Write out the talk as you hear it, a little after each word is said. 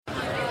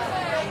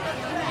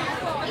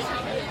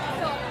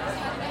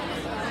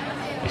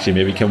Actually,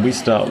 maybe can we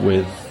start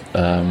with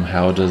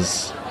how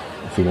does,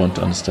 if we want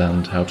to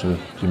understand how to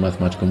do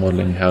mathematical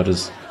modeling, how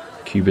does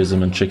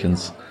cubism and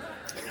chickens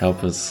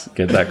help us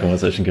get that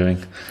conversation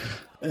going?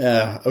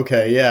 Yeah.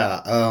 Okay.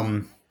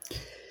 Yeah.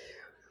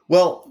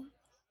 Well,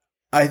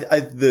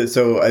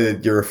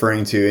 you're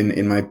referring to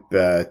in my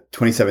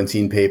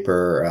 2017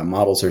 paper,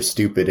 models are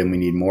stupid and we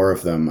need more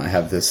of them. I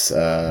have this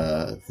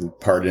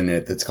part in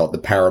it that's called the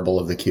parable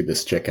of the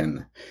cubist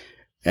chicken,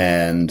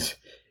 and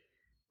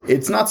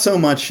it's not so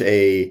much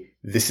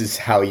this is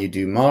how you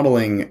do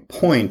modeling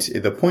point.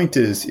 The point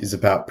is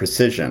about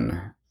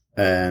precision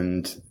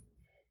and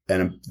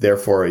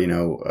therefore,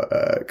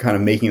 kind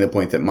of making the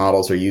point that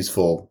models are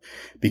useful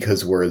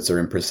because words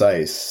are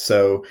imprecise.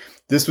 So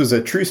this was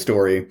a true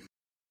story,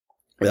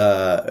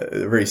 a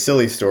very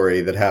silly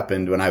story that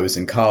happened when I was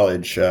in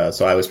college.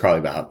 So I was probably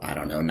about,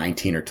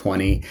 19 or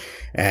 20.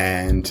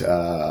 And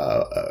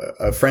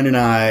a friend and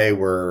I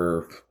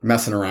were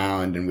messing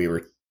around and we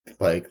were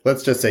like,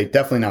 let's just say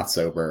definitely not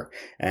sober.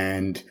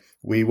 And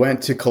we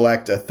went to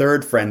collect a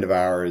third friend of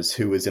ours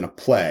who was in a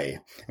play.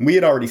 And we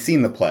had already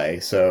seen the play,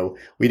 so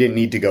we didn't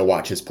need to go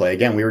watch his play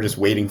again. We were just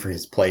waiting for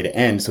his play to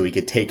end so we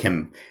could take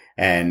him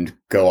and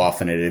go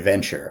off on an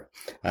adventure,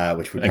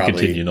 which would probably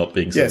continue not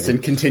being sober. Yes,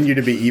 and continue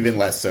to be even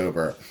less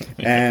sober.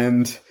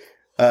 And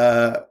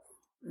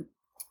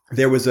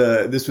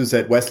this was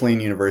at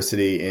Wesleyan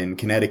University in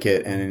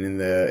Connecticut, and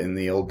in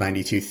the old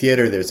 92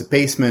 theater, there's a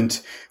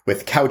basement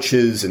with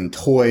couches and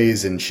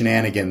toys and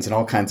shenanigans and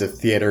all kinds of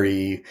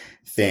theater-y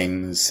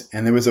things.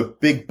 And there was a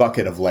big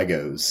bucket of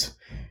Legos.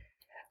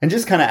 And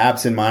just kind of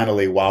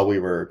absentmindedly while we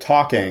were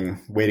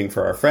talking, waiting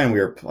for our friend,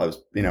 I was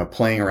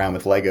playing around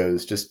with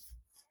Legos, just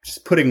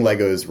putting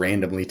Legos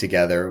randomly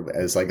together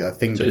as like a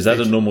thing. So is that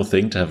a normal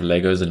thing to have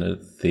Legos in a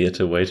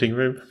theater waiting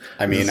room?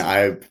 I mean,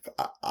 I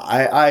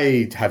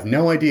have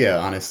no idea,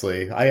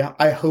 honestly.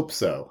 I hope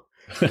so.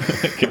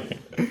 Okay.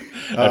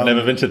 I've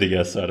never been to the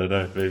US, so I don't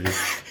know. Maybe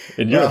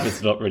in Europe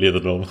it's not really the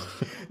norm.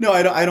 No,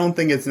 I don't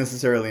think it's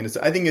necessarily.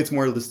 I think it's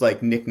more just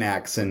like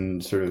knickknacks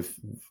and sort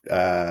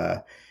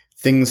of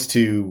things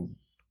to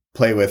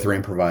play with or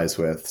improvise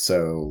with.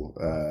 So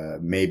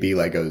maybe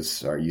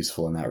Legos are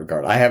useful in that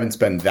regard. I haven't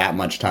spent that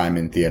much time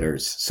in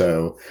theaters,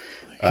 so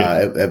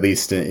at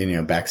least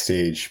in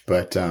backstage.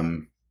 But I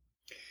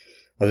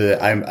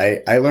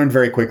learned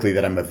very quickly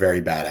that I'm a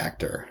very bad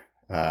actor.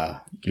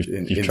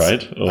 You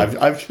tried?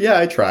 I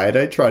tried.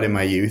 I tried in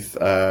my youth.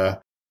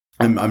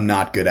 I'm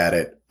not good at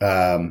it.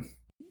 I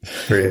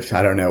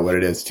don't know what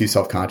it is. Too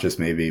self-conscious,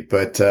 maybe.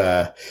 But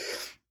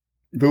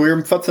we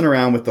were futzing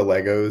around with the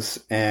Legos,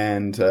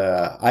 and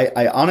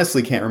I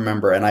honestly can't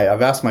remember. And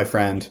I've asked my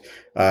friend,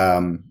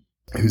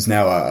 who's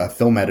now a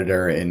film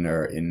editor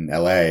in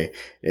LA,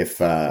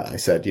 if I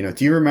said, do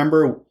you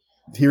remember?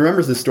 He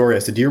remembers the story. I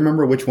said, do you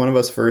remember which one of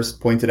us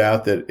first pointed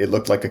out that it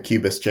looked like a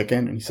cubist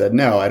chicken? And he said,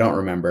 no, I don't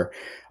remember.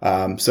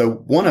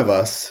 So one of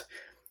us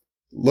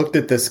looked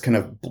at this kind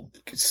of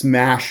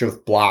smash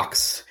of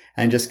blocks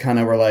and just kind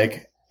of were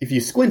like, if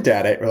you squint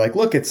at it, we're like,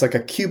 look, it's like a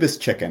cubist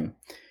chicken.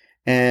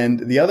 And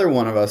the other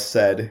one of us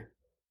said,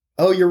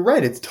 oh, you're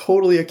right. It's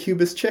totally a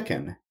cubist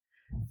chicken.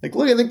 Like,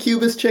 look at the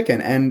cubist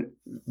chicken. And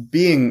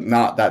being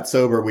not that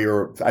sober, we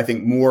were, I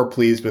think, more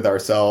pleased with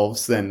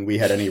ourselves than we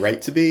had any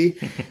right to be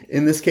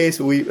in this case.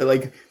 But we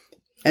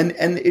and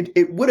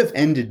it would have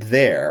ended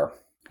there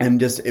and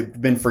just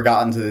it been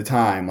forgotten to the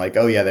time. Like,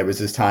 oh yeah, there was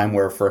this time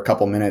where for a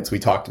couple minutes we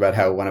talked about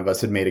how one of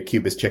us had made a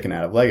cubist chicken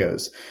out of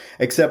Legos.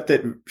 Except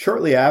that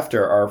shortly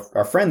after,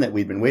 our friend that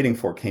we'd been waiting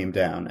for came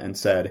down and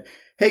said,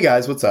 hey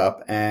guys, what's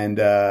up? And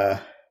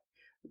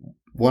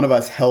one of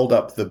us held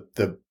up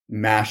the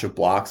mash of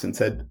blocks and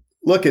said,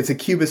 look, it's a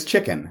cubist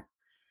chicken.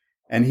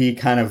 And he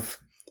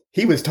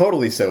was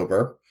totally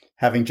sober,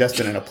 having just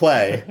been in a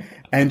play,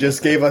 and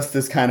just gave us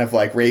this kind of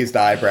like raised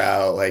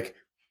eyebrow, like,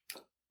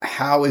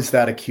 how is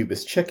that a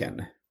cubist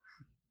chicken?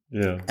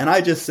 Yeah. And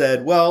I just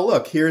said, well,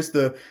 look, here's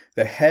the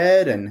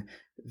head and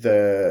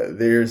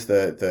there's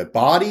the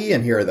body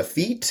and here are the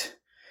feet.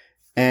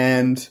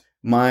 And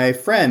my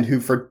friend, who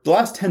for the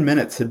last 10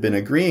 minutes had been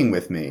agreeing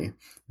with me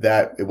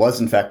that it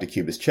was in fact a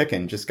cubist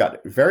chicken, just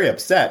got very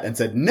upset and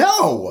said,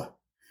 no.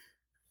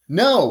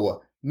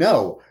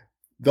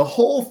 The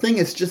whole thing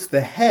is just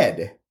the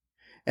head.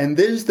 And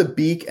there's the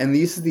beak, and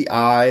these are the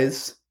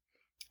eyes,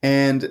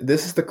 and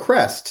this is the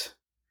crest.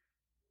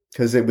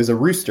 Because it was a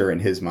rooster in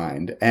his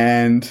mind.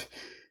 And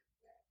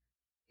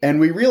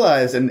we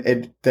realized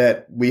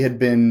that we had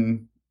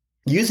been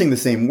using the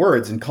same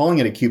words and calling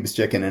it a cubist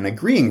chicken and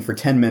agreeing for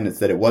 10 minutes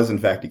that it was in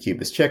fact a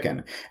cubist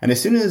chicken. And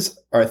as soon as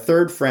our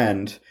third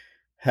friend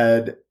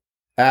had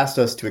asked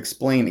us to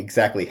explain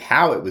exactly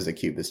how it was a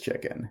cubist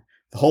chicken,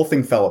 the whole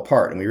thing fell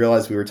apart, and we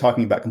realized we were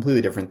talking about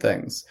completely different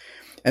things.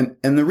 And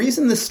the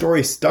reason this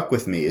story stuck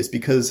with me is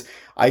because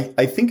I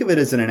think of it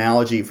as an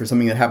analogy for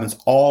something that happens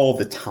all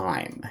the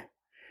time,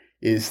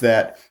 is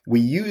that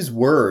we use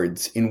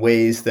words in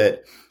ways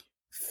that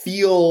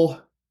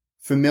feel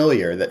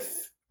familiar, that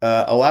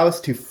allow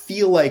us to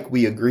feel like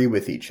we agree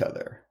with each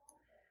other.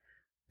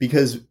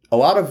 Because a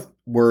lot of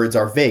words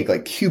are vague,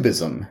 like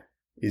cubism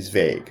is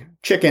vague.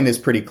 Chicken is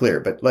pretty clear,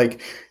 but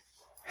like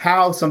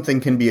how something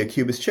can be a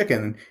cubist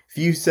chicken,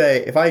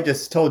 if I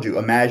just told you,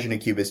 imagine a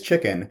cubist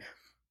chicken,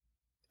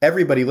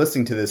 everybody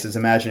listening to this is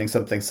imagining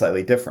something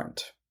slightly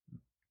different.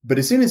 But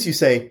as soon as you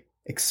say,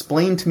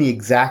 explain to me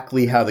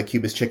exactly how the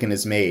cubist chicken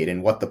is made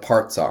and what the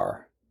parts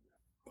are,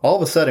 all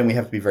of a sudden we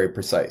have to be very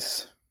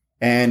precise.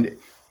 And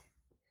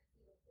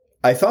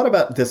I thought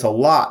about this a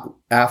lot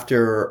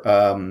after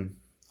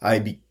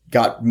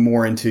got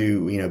more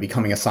into,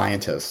 becoming a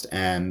scientist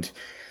and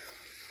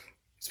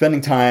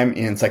spending time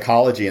in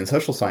psychology and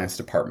social science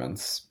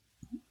departments,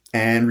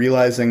 and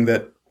realizing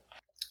that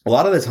a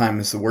lot of the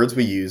times the words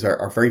we use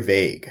are very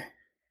vague.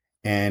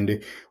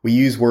 And we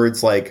use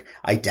words like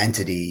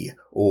identity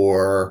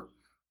or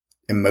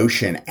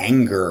emotion,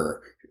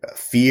 anger,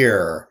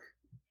 fear,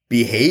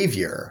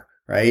 behavior,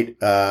 right?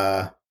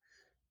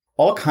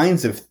 All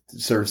kinds of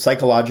sort of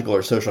psychological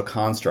or social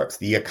constructs,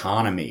 the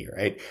economy,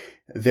 right?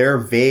 They're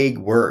vague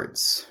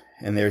words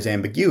and there's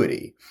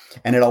ambiguity.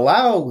 And it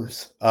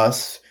allows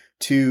us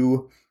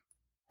to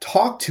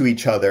talk to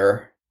each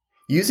other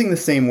using the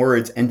same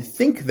words and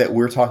think that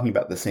we're talking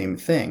about the same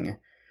thing.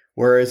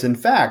 Whereas in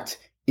fact,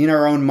 in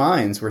our own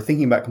minds, we're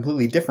thinking about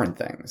completely different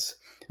things.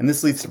 And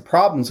this leads to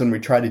problems when we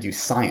try to do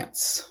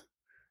science,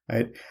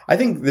 right? I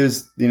think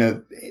there's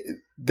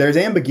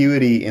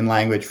ambiguity in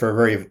language for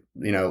very,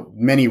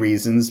 many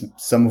reasons,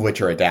 some of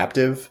which are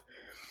adaptive,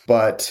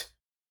 but...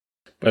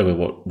 Wait,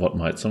 what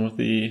might some of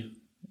the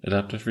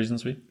adaptive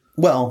reasons be?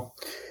 Well,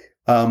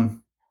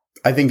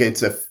 I think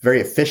it's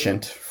very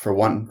efficient for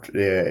on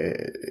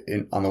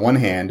the one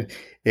hand,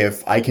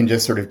 if I can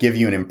just sort of give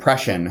you an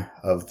impression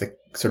of the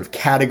sort of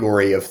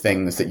category of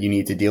things that you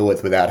need to deal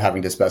with without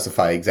having to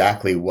specify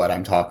exactly what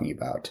I'm talking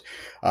about.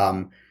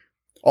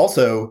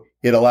 Also,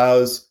 it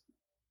allows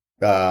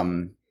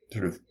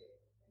sort of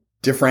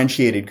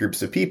differentiated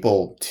groups of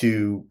people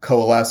to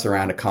coalesce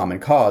around a common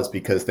cause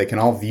because they can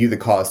all view the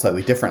cause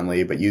slightly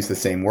differently, but use the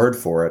same word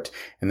for it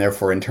and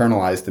therefore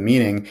internalize the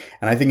meaning.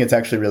 And I think it's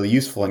actually really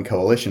useful in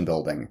coalition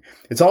building.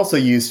 It's also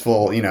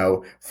useful,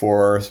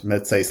 for,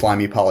 let's say,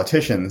 slimy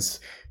politicians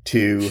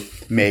to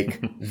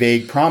make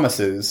vague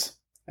promises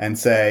and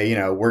say,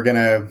 we're going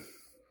to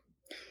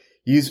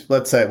use,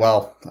 let's say,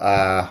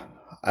 I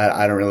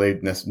don't really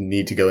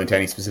need to go into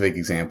any specific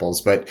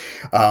examples, but,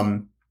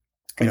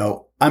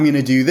 I'm going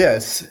to do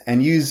this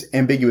and use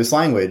ambiguous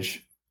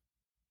language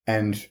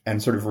and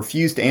sort of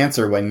refuse to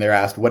answer when they're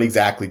asked, what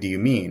exactly do you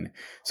mean?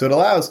 So it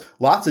allows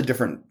lots of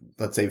different,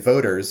 let's say,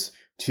 voters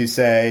to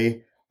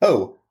say,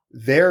 oh,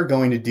 they're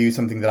going to do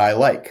something that I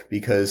like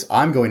because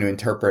I'm going to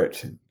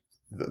interpret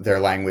their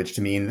language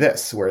to mean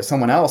this. Whereas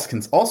someone else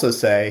can also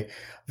say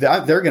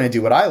that they're going to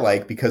do what I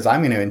like because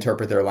I'm going to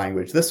interpret their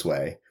language this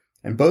way.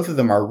 And both of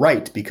them are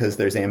right because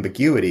there's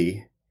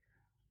ambiguity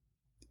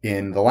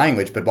in the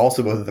language, but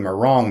also both of them are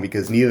wrong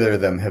because neither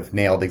of them have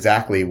nailed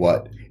exactly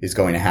what is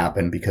going to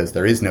happen because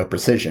there is no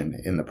precision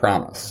in the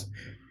promise.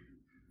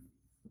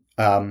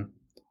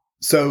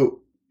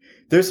 So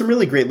there's some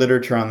really great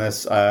literature on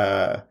this,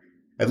 at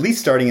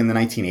least starting in the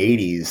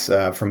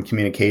 1980s, from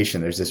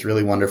Communication. There's this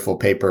really wonderful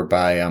paper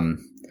by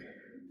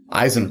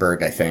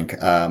Eisenberg, I think,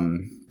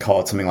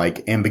 called something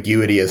like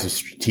Ambiguity as a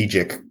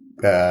Strategic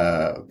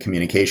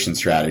Communication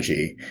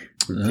Strategy.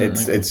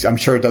 I'm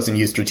sure it doesn't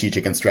use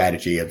strategic and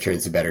strategy. I'm sure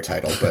it's a better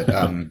title, but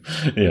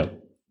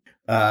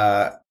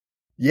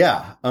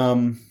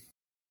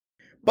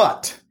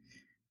but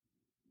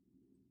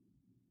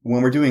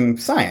when we're doing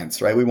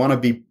science, right, we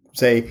want to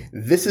say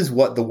this is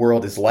what the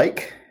world is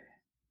like,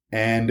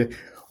 and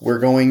we're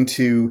going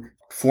to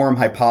form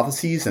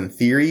hypotheses and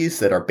theories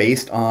that are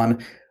based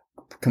on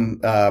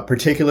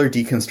particular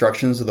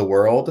deconstructions of the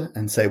world,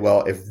 and say,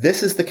 well, if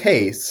this is the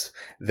case,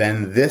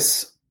 then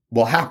this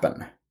will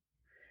happen.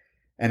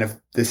 And if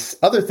this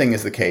other thing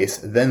is the case,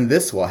 then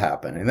this will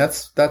happen. And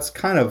that's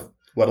kind of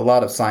what a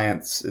lot of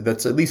science,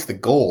 that's at least the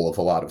goal of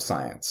a lot of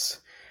science.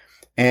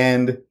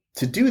 And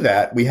to do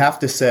that, we have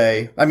to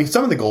say,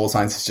 some of the goal of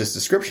science is just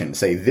description.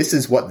 Say, this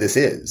is what this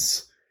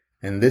is,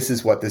 and this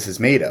is what this is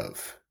made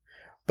of.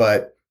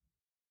 But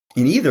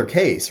in either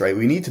case, right,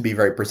 we need to be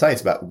very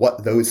precise about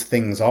what those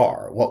things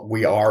are, what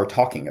we are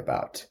talking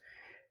about,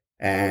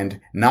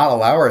 and not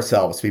allow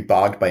ourselves to be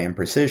bogged by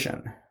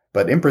imprecision.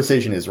 But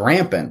imprecision is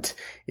rampant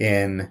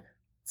in,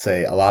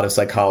 say, a lot of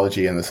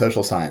psychology and the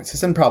social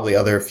sciences, and probably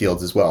other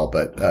fields as well.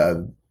 But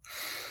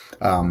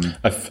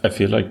I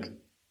feel like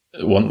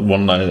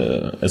one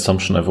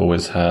assumption I've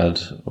always had,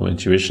 or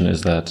intuition,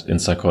 is that in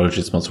psychology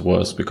it's much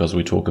worse because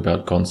we talk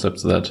about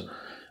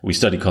we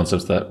study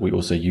concepts that we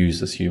also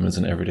use as humans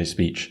in everyday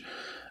speech.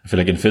 I feel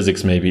like in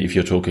physics, maybe if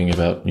you're talking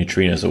about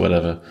neutrinos or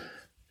whatever,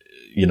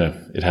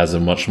 it has a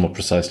much more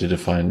precisely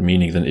defined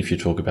meaning than if you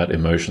talk about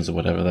emotions or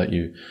whatever that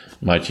you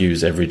might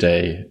use every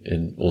day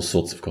in all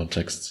sorts of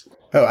contexts.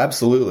 Oh,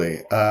 absolutely.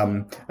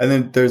 And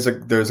then there's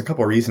a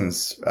couple of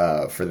reasons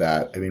for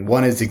that.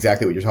 One is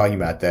exactly what you're talking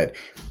about, that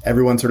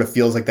everyone sort of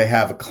feels like they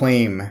have a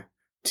claim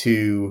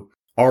to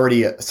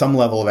already some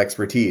level of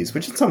expertise,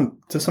 which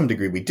to some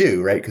degree we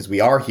do, right? Because we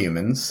are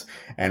humans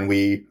and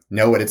we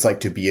know what it's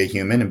like to be a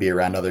human and be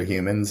around other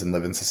humans and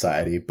live in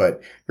society.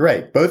 But you're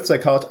right, both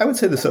psychology, I would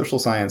say the social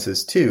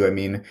sciences too. I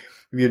mean,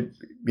 if you're,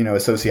 a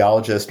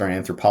sociologist or an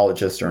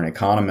anthropologist or an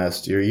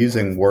economist, you're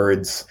using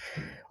words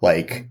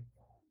like,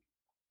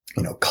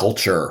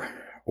 culture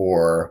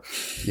or,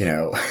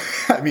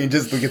 I mean,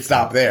 just we could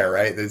stop there,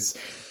 right? There's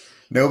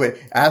nobody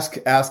ask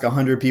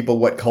 100 people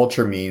what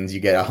culture means. You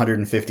get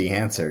 150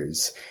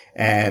 answers.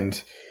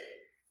 And,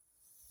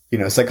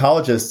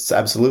 psychologists,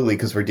 absolutely,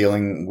 because we're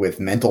dealing with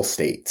mental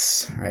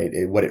states, right?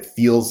 What it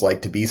feels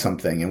like to be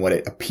something and what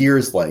it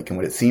appears like and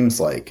what it seems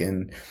like.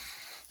 And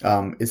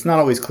it's not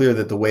always clear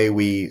that the way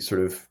we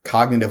sort of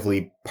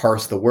cognitively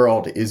parse the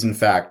world is, in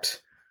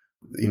fact,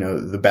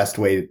 the best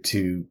way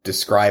to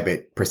describe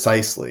it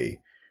precisely.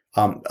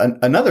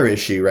 Another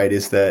issue, right,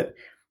 is that,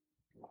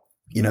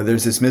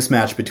 there's this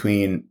mismatch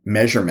between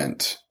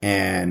measurement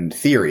and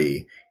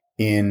theory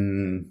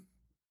in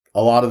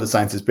a lot of the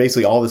sciences,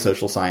 basically all the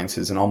social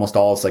sciences and almost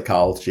all of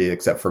psychology,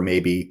 except for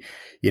maybe,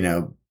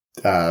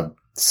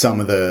 some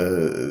of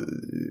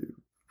the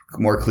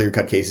more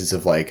clear-cut cases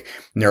of like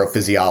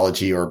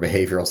neurophysiology or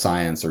behavioral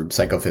science or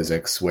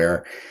psychophysics,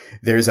 where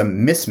there's a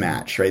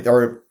mismatch, right?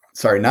 Or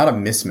sorry, not a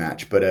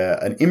mismatch, but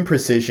an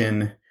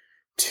imprecision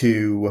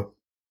to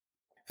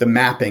the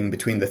mapping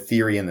between the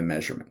theory and the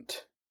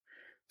measurement.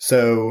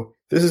 So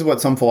this is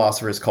what some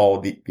philosophers call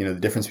the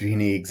difference between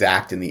the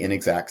exact and the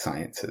inexact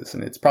sciences.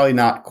 And it's probably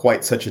not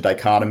quite such a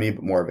dichotomy,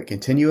 but more of a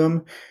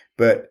continuum.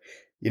 But,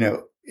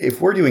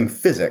 if we're doing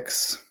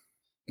physics,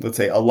 let's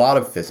say a lot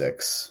of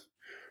physics,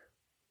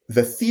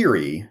 the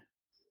theory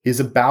is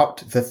about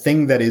the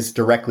thing that is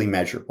directly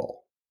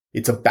measurable.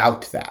 It's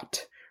about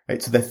that,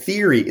 right? So the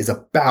theory is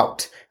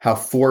about how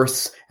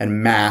force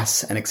and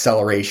mass and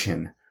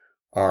acceleration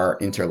are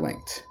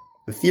interlinked.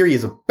 The theory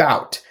is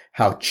about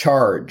how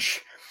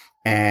charge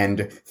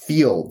and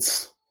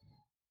fields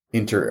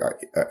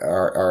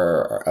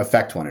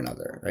affect one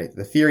another, right?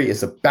 The theory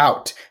is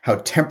about how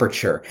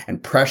temperature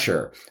and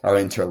pressure are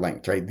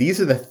interlinked, right?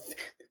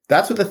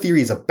 That's what the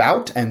theory is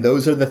about, and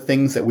those are the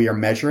things that we are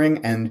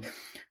measuring. And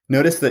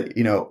notice that,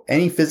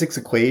 any physics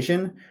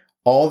equation,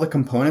 all the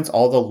components,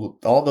 all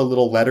the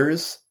little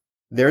letters,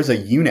 there's a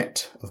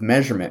unit of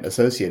measurement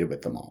associated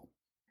with them all.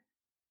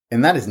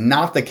 And that is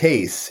not the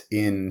case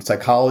in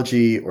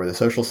psychology or the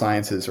social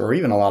sciences or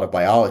even a lot of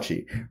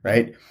biology,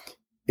 right?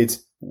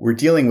 We're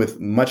dealing with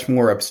much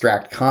more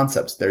abstract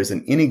concepts. There's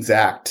an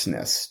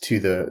inexactness to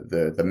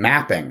the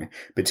mapping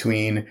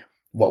between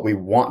what we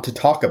want to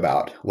talk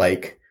about,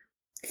 like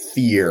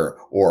fear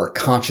or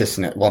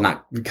consciousness. Well,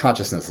 not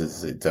consciousness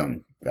is its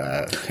own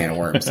can of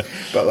worms,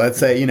 but let's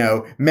say,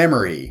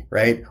 memory,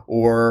 right?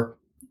 Or,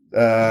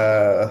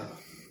 I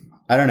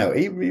don't know,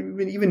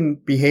 even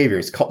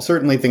behaviors,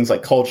 certainly things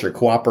like culture,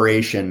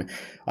 cooperation,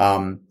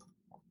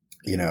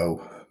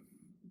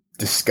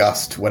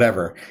 disgust,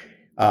 whatever.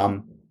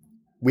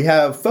 We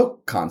have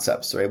folk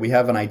concepts, right? We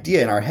have an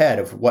idea in our head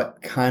of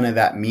what kind of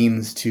that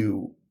means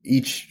to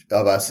each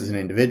of us as an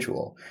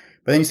individual.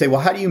 But then you say,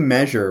 well, how do you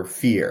measure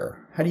fear?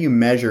 How do you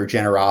measure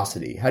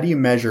generosity? How do you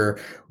measure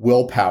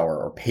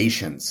willpower or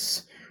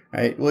patience?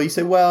 Right? Well, you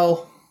say,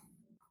 well,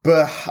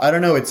 but I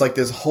don't know. It's like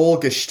this whole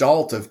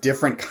gestalt of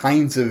different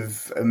kinds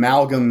of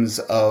amalgams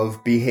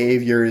of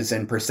behaviors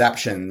and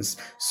perceptions.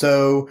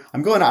 So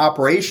I'm going to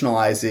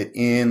operationalize it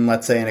in,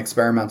 let's say, an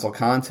experimental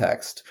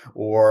context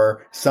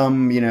or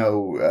some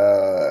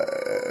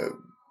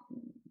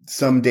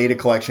data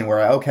collection where,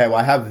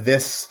 I have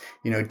this,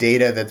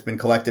 data that's been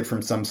collected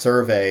from some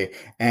survey,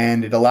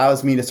 and it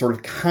allows me to sort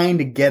of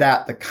kind of get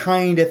at the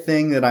kind of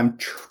thing that I'm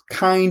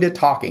kind of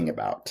talking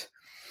about.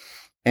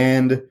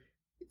 And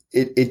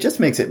it just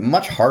makes it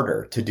much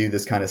harder to do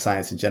this kind of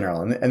science in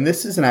general. And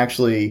this isn't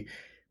actually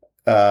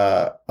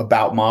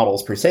about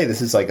models per se.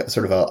 This is like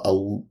sort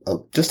of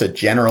just a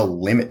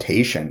general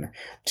limitation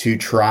to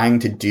trying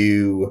to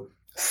do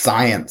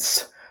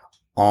science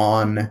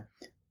on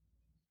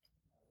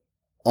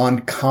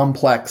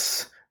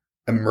complex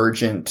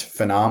emergent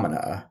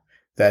phenomena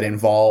that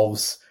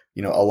involves,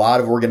 a lot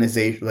of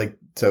organization.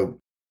 So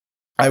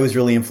I was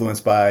really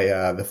influenced by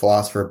the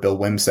philosopher Bill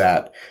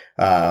Wimsatt,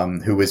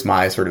 who was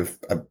my I sort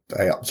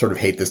of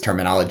hate this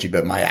terminology,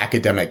 but my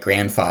academic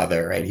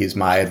grandfather, right? He's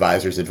my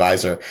advisor's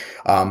advisor.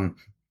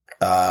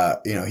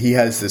 He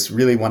has this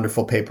really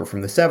wonderful paper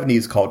from the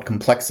 70s called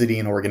Complexity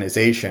in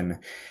Organization.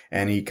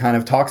 And he kind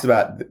of talks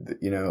about,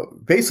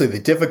 basically the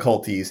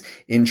difficulties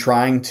in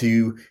trying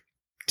to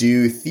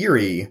do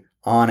theory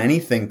on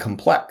anything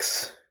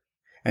complex.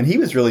 And he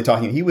was really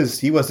talking, he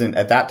wasn't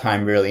at that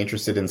time really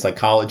interested in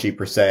psychology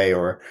per se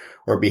or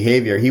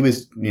behavior. He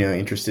was,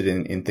 interested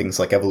in things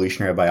like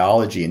evolutionary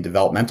biology and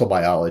developmental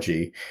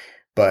biology.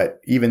 But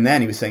even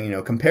then he was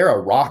saying, compare a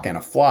rock and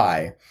a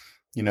fly.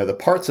 The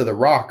parts of the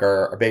rock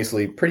are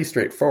basically pretty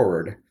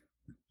straightforward.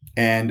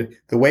 And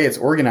the way it's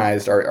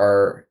organized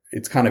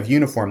it's kind of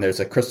uniform.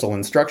 There's a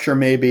crystalline structure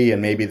maybe,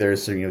 and maybe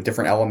there's,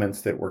 different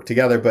elements that work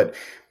together. But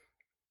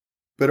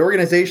But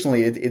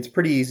organizationally, it's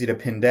pretty easy to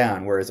pin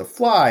down, whereas a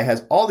fly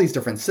has all these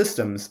different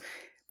systems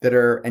that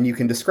are, and you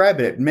can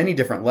describe it at many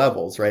different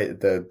levels, right?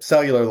 At the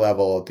cellular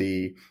level,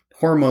 the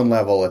hormone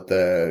level, at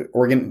the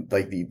organ,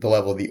 like the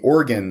level of the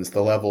organs,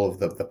 the level of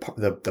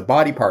the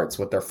body parts,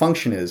 what their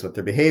function is, what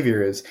their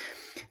behavior is,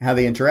 how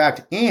they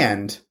interact.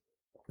 And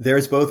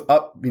there's both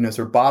up, sort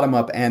of bottom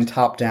up and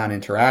top down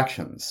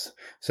interactions,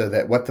 so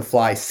that what the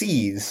fly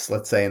sees,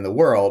 let's say in the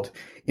world,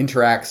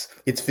 interacts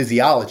its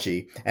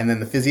physiology, and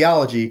then the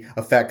physiology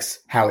affects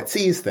how it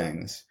sees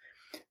things.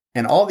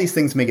 And all these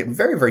things make it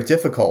very, very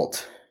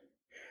difficult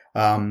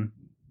to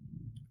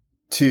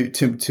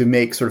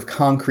make sort of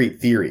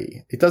concrete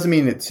theory. It doesn't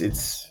mean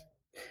it's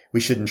we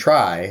shouldn't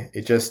try.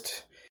 It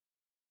just,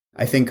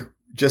 I think,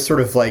 just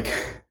sort of like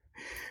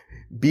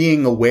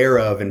being aware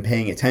of and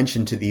paying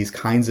attention to these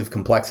kinds of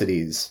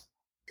complexities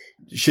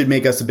should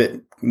make us a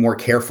bit more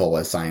careful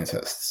as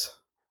scientists.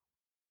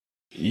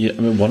 Yeah,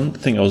 I mean, one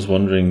thing I was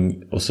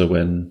wondering also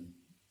when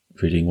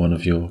reading one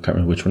of your, I can't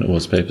remember which one it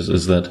was, papers,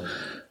 is that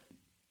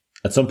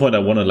at some point I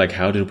wondered, like,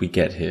 how did we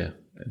get here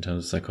in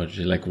terms of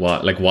psychology? Like,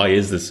 why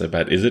is this so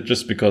bad? Is it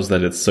just because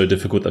that it's so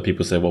difficult that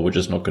people say, well, we're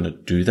just not going to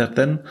do that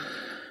then?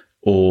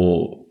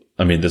 Or,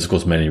 I mean, there's of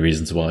course many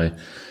reasons why.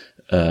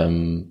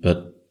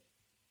 But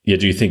yeah,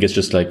 do you think it's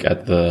just like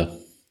at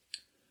the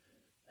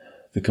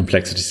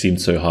complexity seemed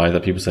so high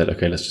that people said,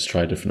 okay, let's just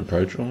try a different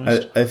approach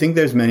almost? I think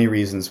there's many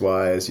reasons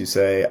why, as you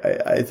say.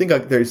 I think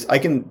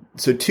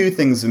so two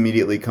things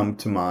immediately come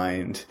to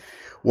mind.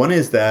 One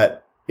is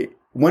that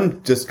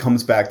one just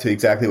comes back to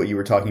exactly what you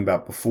were talking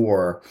about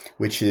before,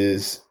 which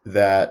is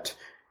that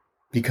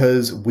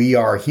because we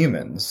are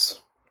humans,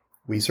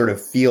 we sort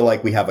of feel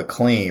like we have a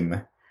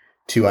claim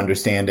to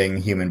understanding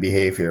human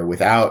behavior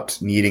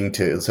without needing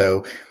to.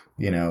 So,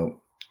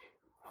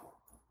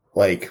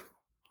 like,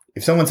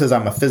 if someone says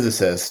I'm a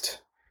physicist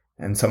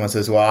and someone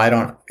says, well, I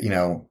don't,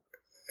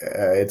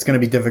 it's going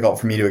to be difficult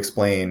for me to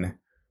explain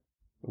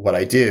what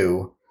I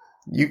do.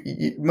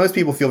 Most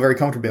people feel very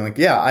comfortable being like,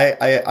 yeah,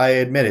 I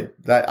admit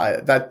it, that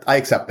I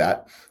accept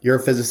that. You're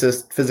a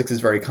physicist. Physics is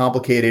very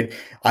complicated.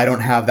 I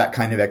don't have that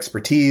kind of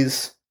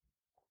expertise.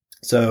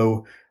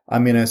 So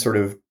I'm going to sort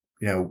of,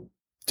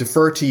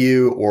 defer to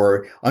you,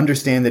 or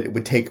understand that it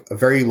would take a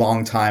very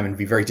long time and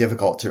be very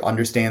difficult to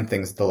understand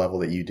things at the level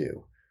that you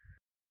do.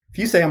 If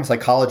you say I'm a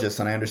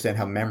psychologist and I understand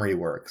how memory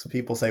works,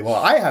 people say, well,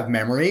 I have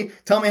memory.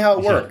 Tell me how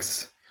it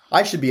works.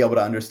 I should be able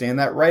to understand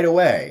that right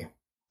away.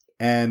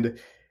 And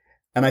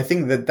I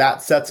think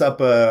that sets up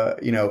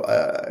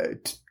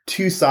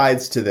two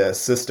sides to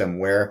this system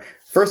where,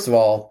 first of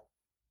all,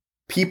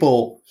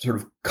 people sort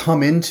of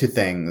come into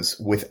things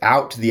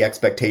without the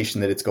expectation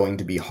that it's going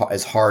to be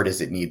as hard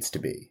as it needs to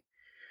be.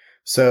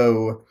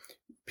 So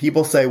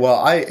people say,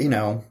 well,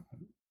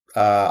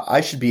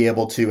 I should be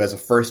able to, as a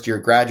first-year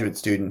graduate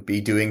student, be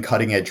doing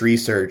cutting-edge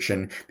research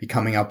and be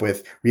coming up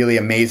with really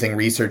amazing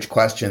research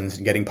questions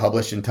and getting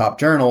published in top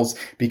journals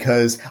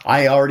because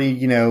I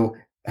already,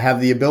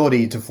 have the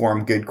ability to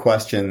form good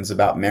questions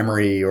about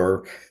memory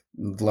or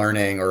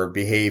learning or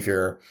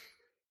behavior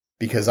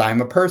because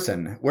I'm a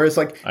person. Whereas,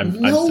 like, I'm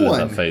still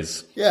in that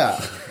phase.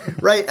 Yeah,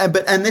 right.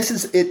 And this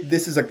is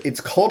it.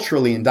 It's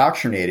culturally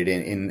indoctrinated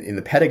in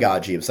the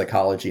pedagogy of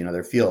psychology and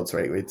other fields,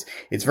 right?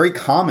 It's very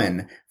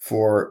common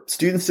for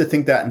students to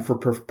think that, and for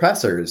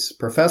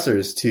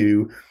professors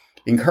to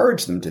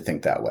encourage them to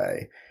think that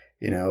way.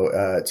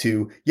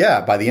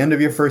 By the end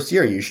of your first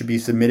year, you should be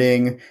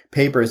submitting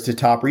papers to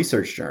top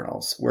research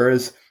journals.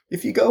 Whereas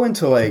if you go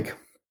into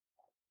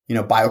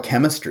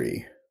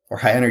biochemistry or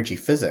high energy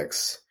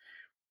physics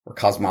or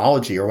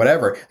cosmology or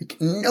whatever,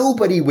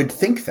 nobody would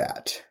think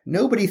that.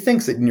 Nobody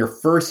thinks that in your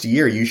first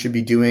year, you should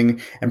be doing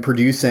and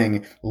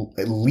producing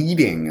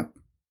leading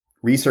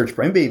research.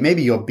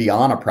 Maybe you'll be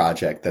on a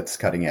project that's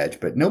cutting edge,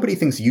 but nobody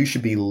thinks you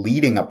should be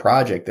leading a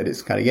project that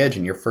is cutting edge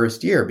in your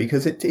first year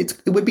because it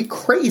would be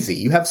crazy.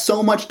 You have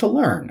so much to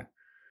learn.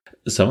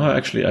 Somehow,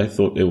 actually, I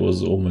thought it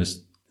was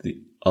almost the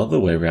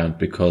other way around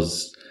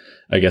because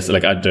I guess,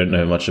 like, I don't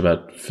know much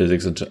about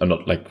physics, and I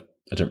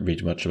don't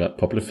read much about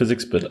popular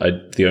physics, but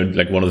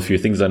one of the few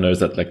things I know is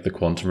that, like, the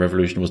quantum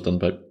revolution was done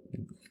by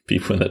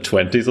people in their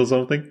 20s or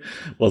something.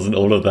 Wasn't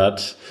all of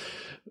that?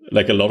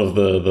 Like, a lot of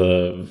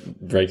the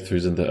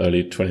breakthroughs in the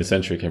early 20th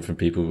century came from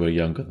people who were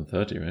younger than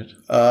 30, right?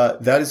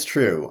 That is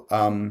true.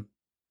 A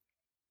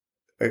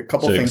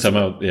couple things.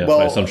 Somehow, yeah,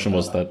 my assumption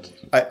was that.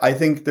 I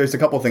think there's a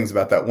couple things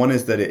about that. One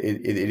is that it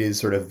is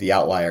sort of the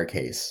outlier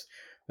case.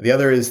 The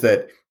other is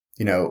that,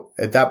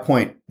 at that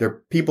point,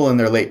 people in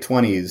their late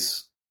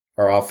 20s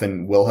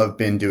will have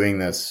been doing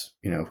this,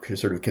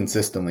 sort of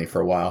consistently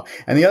for a while.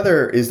 And the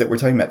other is that we're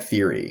talking about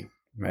theory,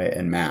 right,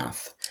 and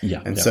math.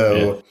 Yeah. And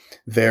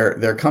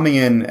they're coming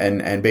in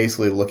and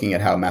basically looking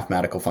at how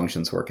mathematical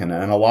functions work. And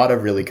a lot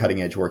of really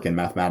cutting edge work in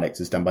mathematics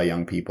is done by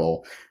young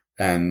people.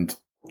 And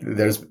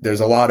there's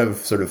a lot of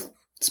sort of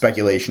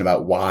speculation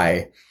about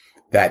why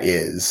that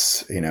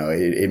is.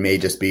 It may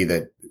just be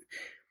that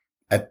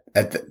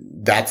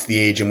that's the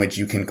age in which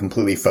you can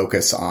completely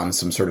focus on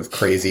some sort of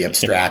crazy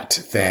abstract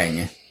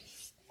thing.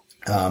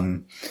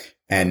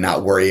 and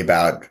not worry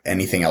about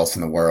anything else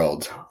in the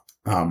world.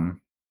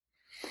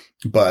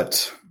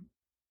 But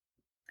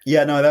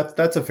yeah, no,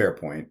 that's a fair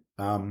point.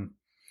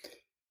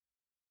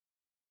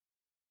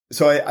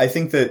 So I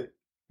think that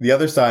the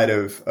other side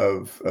of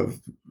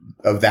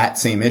that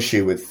same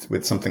issue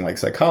with something like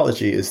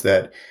psychology is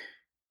that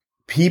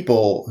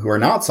people who are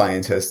not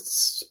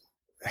scientists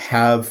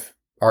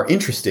are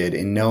interested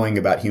in knowing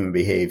about human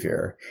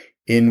behavior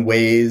in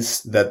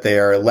ways that they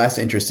are less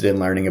interested in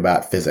learning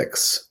about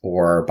physics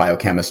or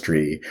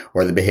biochemistry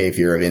or the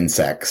behavior of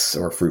insects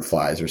or fruit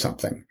flies or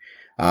something.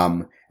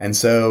 And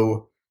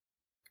so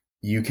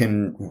you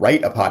can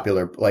write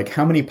like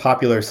how many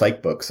popular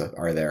psych books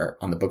are there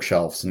on the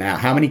bookshelves now?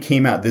 How many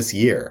came out this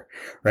year,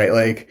 right?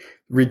 Like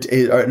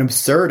an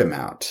absurd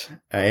amount,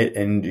 right?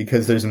 And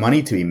because there's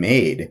money to be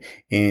made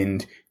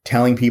in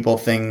telling people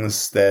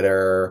things that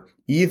are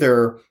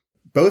either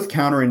both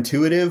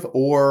counterintuitive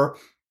or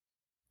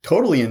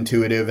totally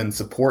intuitive and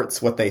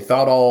supports what they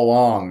thought all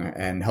along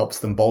and helps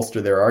them bolster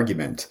their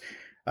argument.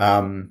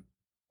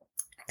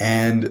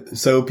 And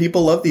so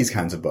people love these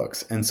kinds of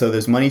books. And so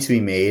there's money to be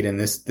made. And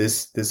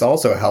this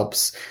also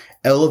helps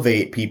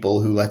elevate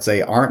people who, let's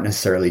say, aren't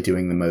necessarily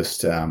doing the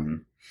most,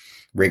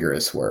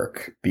 rigorous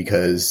work,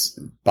 because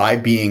by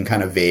being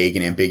kind of vague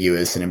and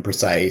ambiguous and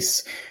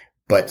imprecise,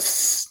 but,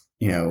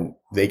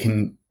 they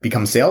can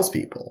become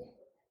salespeople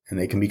and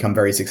they can become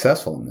very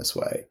successful in this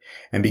way.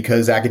 And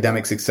because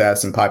academic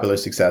success and popular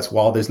success,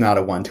 while there's not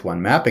a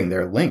one-to-one mapping,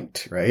 they're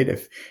linked, right?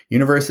 If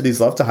universities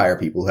love to hire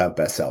people who have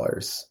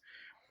bestsellers.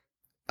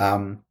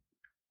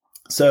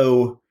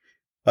 So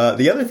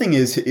the other thing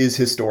is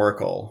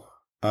historical.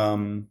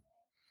 When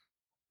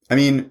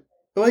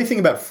you think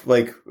about,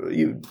 like,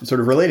 you sort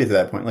of related to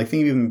that point, like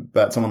think even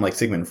about someone like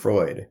Sigmund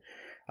Freud.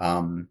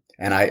 And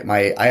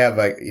I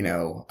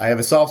have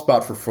a soft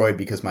spot for Freud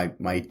because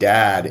my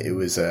dad, it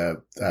was a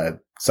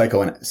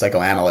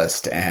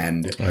psychoanalyst,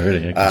 and oh,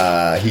 really?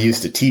 Okay. He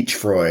used to teach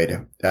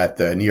Freud at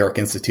the New York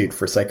Institute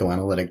for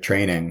Psychoanalytic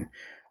Training.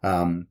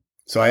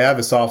 So I have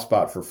a soft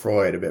spot for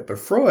Freud a bit, but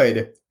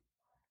Freud,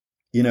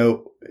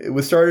 it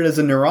was started as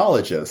a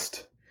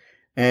neurologist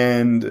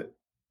and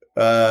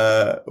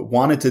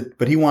wanted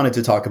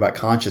to talk about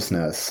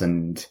consciousness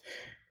and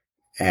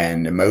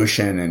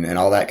emotion and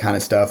all that kind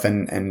of stuff.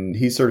 And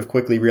he sort of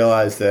quickly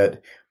realized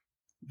that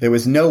there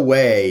was no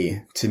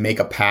way to make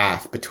a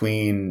path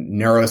between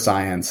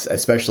neuroscience,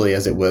 especially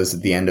as it was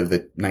at the end of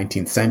the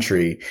 19th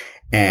century,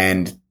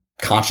 and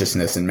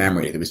consciousness and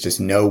memory. There was just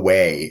no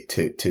way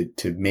to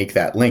make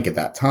that link at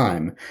that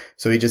time.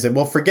 So he just said,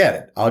 well, forget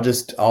it.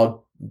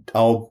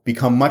 I'll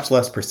become much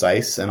less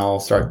precise, and I'll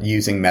start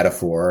using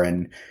metaphor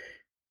and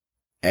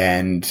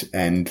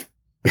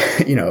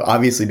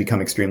obviously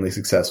become extremely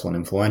successful and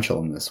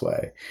influential in this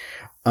way.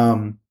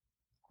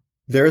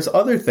 There's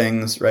other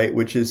things, right,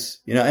 which is,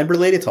 and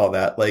related to all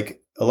that, like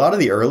a lot of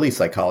the early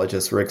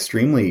psychologists were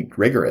extremely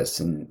rigorous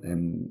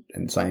and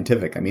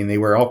scientific. I mean, they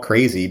were all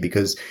crazy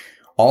because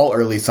all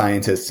early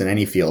scientists in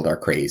any field are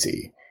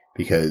crazy,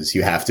 because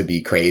you have to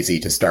be crazy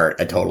to start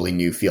a totally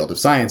new field of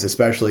science,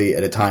 especially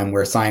at a time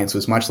where science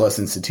was much less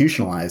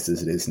institutionalized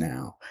as it is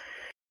now.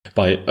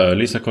 By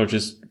early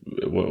psychologists,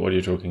 what are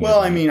you talking about?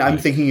 Well, I mean, I'm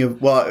thinking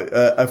of,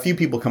 a few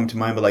people come to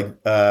mind, but like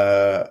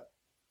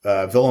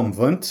Wilhelm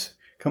Wundt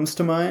comes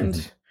to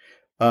mind.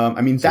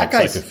 Mm-hmm. That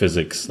guy's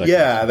psychophysics.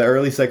 The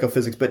early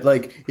psychophysics. But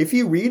like, if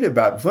you read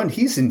about Wundt,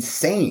 he's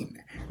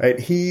insane, right?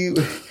 He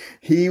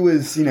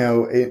was,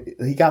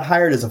 he got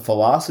hired as a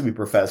philosophy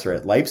professor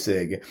at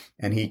Leipzig,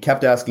 and he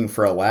kept asking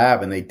for a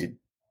lab, and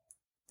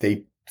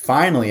they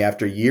finally,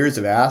 after years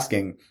of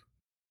asking,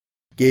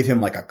 gave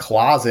him like a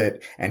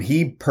closet, and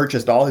he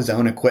purchased all his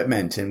own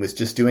equipment and was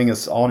just doing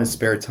this all in his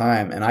spare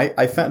time. And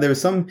I found there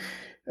was some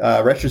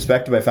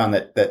retrospective I found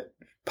that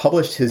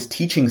published his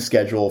teaching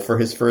schedule for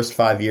his first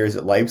 5 years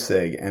at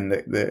Leipzig,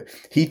 and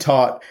he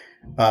taught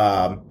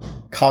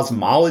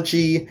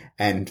cosmology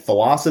and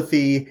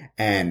philosophy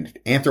and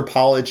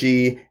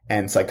anthropology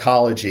and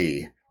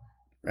psychology,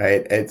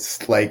 right?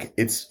 It's like,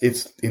 it's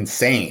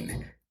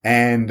insane.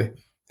 And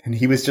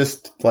he was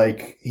just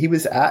like, he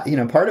was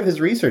part of his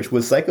research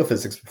was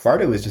psychophysics.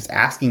 Part of it was just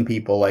asking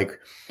people, like,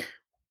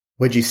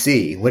 what'd you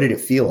see? What did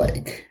it feel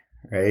like?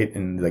 Right.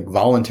 And like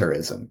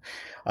voluntarism.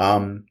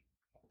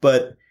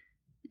 But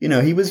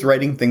he was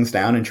writing things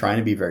down and trying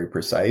to be very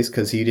precise,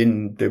 because he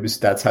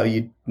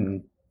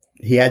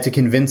had to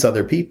convince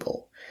other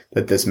people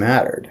that this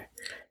mattered.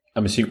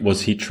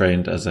 Was he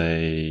trained as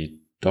a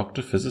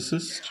doctor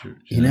physicist?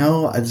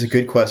 It's a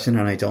good question,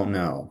 and I don't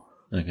know.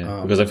 Okay,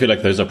 because I feel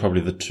like those are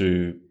probably the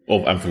two,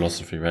 and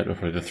philosophy, right? Or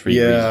probably the three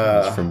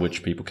reasons from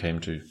which people came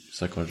to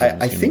psychology.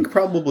 I think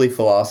probably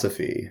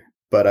philosophy,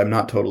 but I'm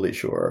not totally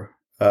sure.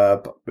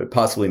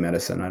 Possibly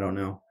medicine. I don't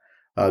know.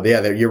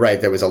 You're right.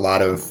 There was a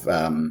lot of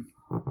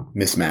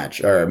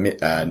mismatch, or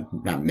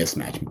not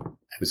mismatch.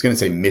 I was going to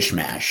say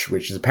mishmash,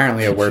 which is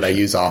apparently a word I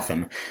use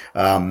often.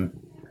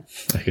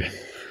 Okay.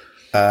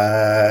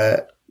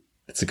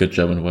 It's a good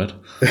German word.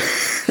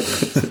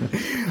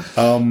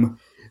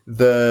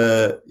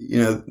 But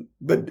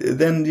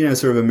then,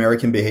 sort of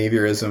American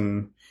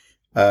behaviorism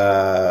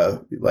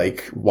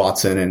like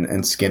Watson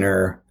and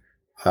Skinner,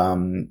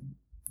 and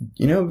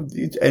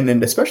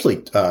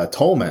especially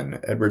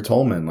Edward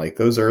Tolman, like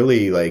those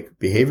early like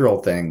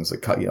behavioral things,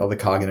 like all the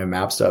cognitive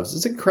map stuff,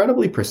 it's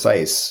incredibly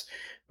precise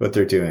what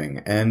they're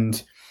doing.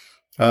 And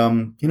a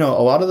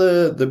lot of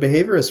the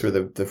behaviorists were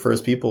the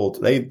first people.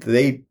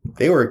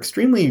 They were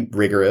extremely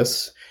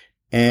rigorous,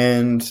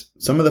 and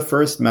some of the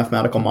first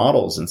mathematical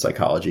models in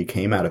psychology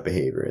came out of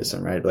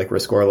behaviorism, right? Like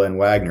Rescorla and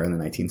Wagner in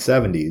the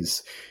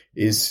 1970s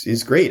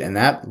is great, and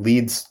that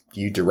leads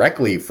you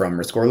directly from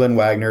Rescorla and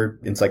Wagner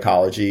in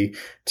psychology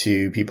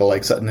to people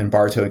like Sutton and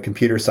Bartow in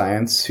computer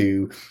science,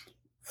 who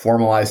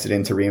formalized it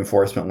into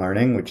reinforcement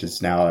learning, which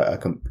is now a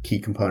key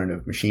component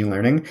of machine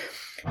learning.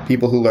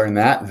 People who learned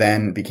that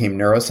then became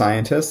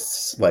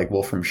neuroscientists like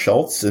Wolfram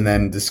Schultz, and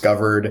then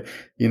discovered,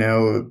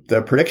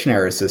 the prediction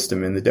error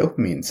system in the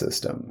dopamine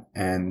system.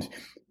 And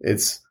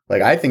it's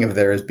like, I think of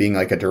there as being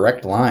like a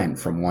direct line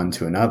from one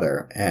to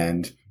another.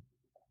 And,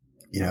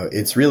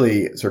 it's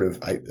really sort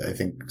of, I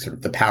think sort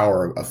of the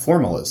power of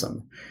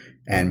formalism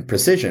and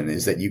precision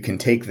is that you can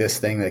take this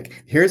thing,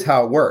 like, here's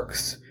how it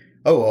works.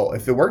 Oh, well,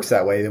 if it works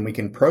that way, then we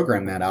can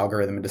program that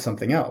algorithm into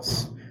something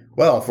else.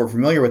 Well, if we're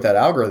familiar with that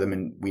algorithm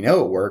and we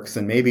know it works,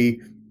 then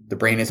maybe the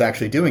brain is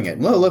actually doing it.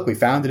 No, look, we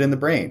found it in the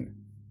brain.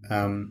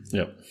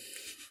 Yep.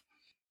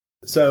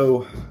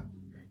 So,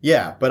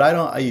 yeah, but I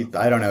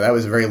don't know. That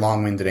was a very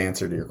long-winded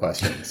answer to your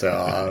question.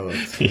 So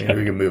maybe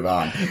we can move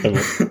on.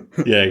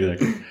 Yeah,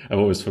 exactly. I've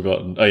always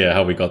forgotten. Oh, yeah,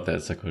 how we got there,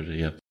 psychology.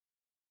 Yeah.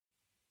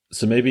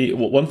 So maybe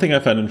one thing I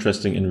found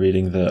interesting in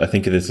reading I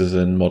think this is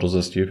in Models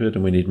Are Stupid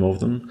and We Need More of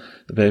Them,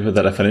 the paper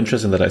that I found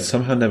interesting that I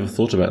somehow never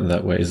thought about in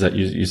that way, is that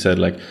you said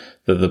like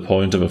that the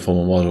point of a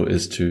formal model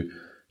is to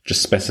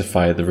just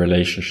specify the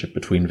relationship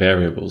between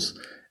variables.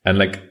 And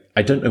like,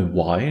 I don't know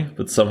why,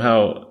 but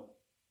somehow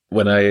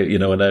when I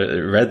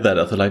read that,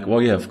 I thought like,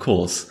 well, yeah, of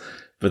course.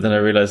 But then I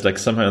realized like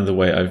somehow in the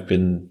way I've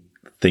been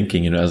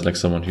thinking, as like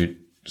someone who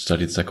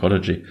studied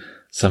psychology,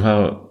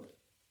 somehow,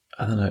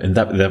 I don't know, in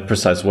that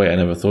precise way, I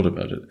never thought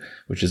about it,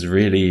 which is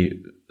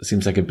really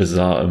seems like a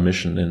bizarre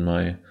omission in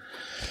my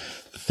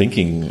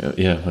thinking.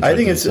 I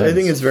think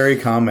it's very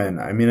common.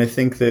 I mean, I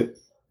think that,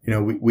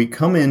 we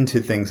come into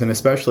things, and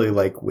especially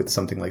like with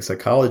something like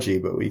psychology,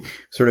 but we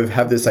sort of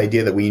have this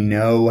idea that we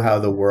know how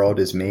the world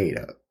is made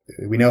of.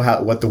 We know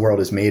what the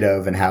world is made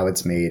of and how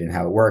it's made and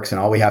how it works.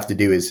 And all we have to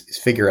do is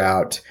figure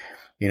out,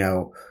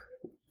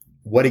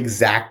 what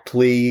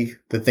exactly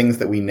the things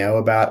that we know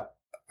about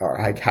are,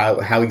 like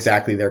how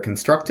exactly they're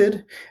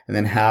constructed, and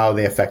then how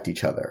they affect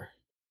each other.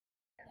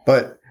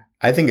 But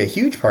I think a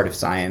huge part of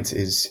science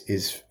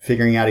is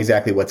figuring out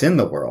exactly what's in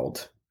the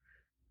world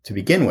to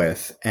begin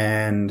with,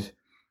 and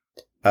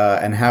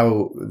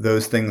how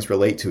those things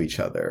relate to each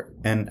other.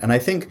 And I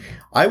think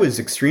I was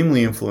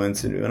extremely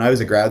influenced when I was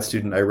a grad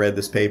student. I read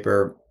this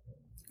paper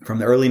from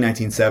the early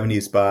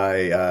 1970s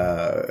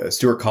by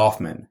Stuart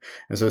Kauffman.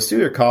 And so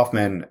Stuart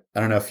Kauffman, I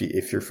don't know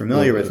if you're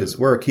familiar with his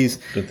work. He's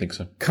don't think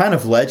so. Kind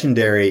of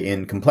legendary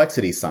in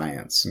complexity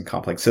science and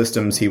complex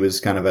systems. He was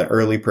kind of an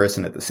early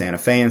person at the Santa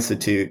Fe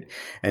Institute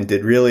and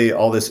did really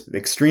all this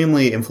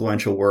extremely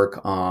influential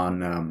work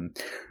on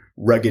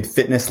rugged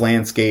fitness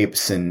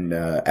landscapes and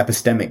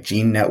epistemic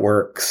gene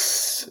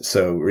networks.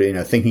 So,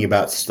 thinking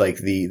about like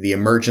the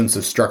emergence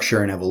of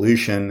structure and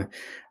evolution.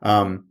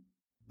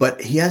 But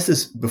he has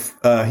this,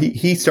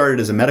 he started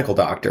as a medical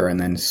doctor and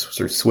then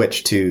sort of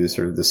switched to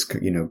sort of this,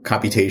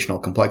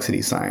 computational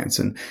complexity science.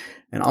 And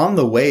on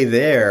the way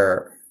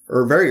there,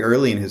 or very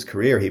early in his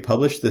career, he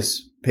published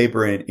this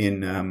paper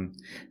in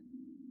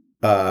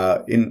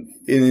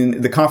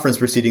the conference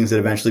proceedings that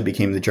eventually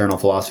became the Journal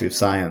of Philosophy of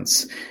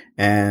Science.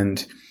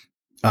 And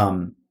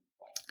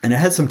it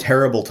had some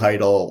terrible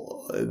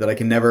title that I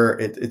can never,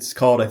 it's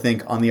called, I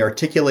think, On the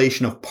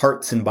Articulation of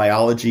Parts in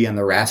Biology and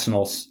the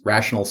Rational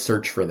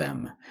Search for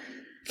Them.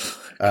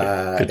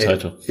 Good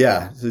title.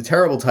 It's a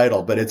terrible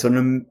title, but it's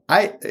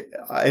I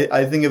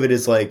think of it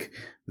as like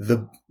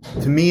to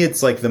me,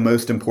 it's like the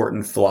most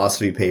important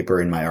philosophy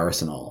paper in my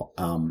arsenal.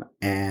 Oh,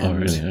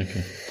 really?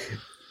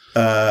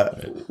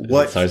 Okay.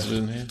 What cited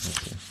in here?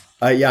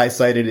 Okay. I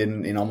cited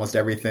in almost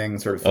everything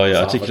sort of. Oh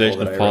yeah,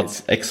 articulation of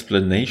parts,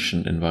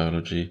 explanation in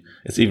biology.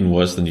 It's even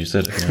worse than you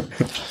said.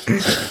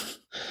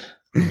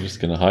 I'm just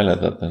going to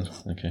highlight that then.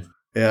 Okay.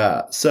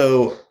 Yeah.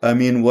 So, I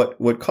mean,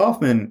 what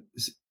Kauffman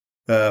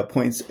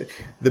points,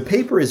 the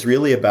paper is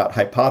really about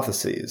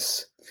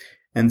hypotheses.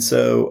 And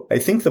so I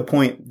think the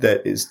point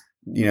that is,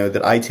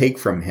 that I take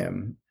from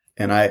him,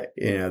 and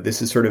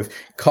this is sort of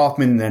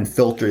Kauffman then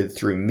filtered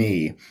through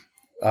me,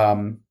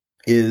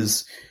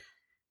 is,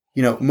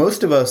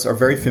 most of us are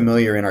very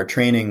familiar in our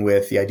training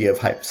with the idea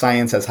of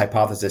science as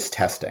hypothesis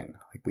testing.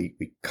 Like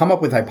we come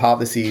up with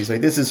hypotheses.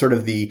 Like this is sort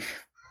of the,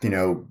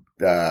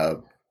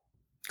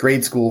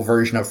 grade school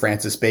version of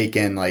Francis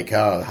Bacon. Like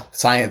the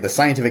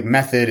scientific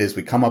method is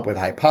we come up with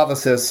a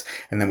hypothesis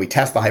and then we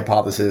test the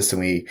hypothesis,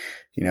 and we,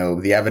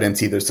 the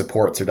evidence either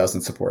supports or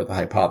doesn't support the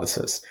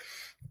hypothesis.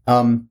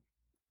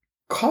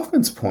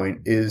 Kauffman's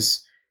point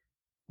is,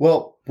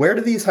 well, where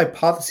do these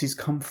hypotheses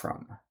come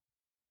from?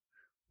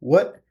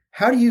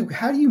 how do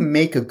you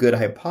make a good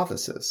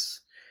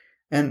hypothesis?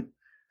 And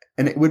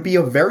it would be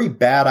a very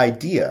bad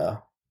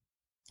idea.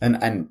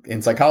 And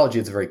in psychology,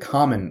 it's a very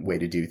common way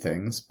to do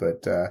things,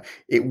 but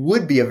it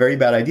would be a very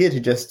bad idea to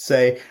just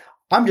say,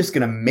 I'm just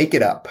going to make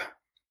it up,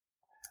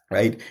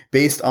 right?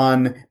 Based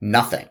on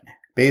nothing,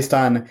 based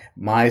on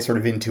my sort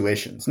of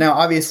intuitions. Now,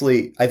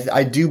 obviously,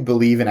 I do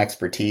believe in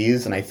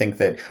expertise, and I think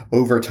that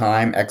over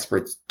time,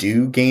 experts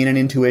do gain an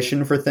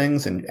intuition for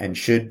things and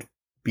should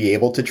be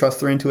able to trust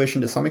their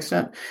intuition to some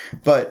extent.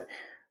 But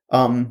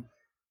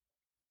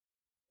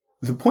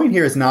the point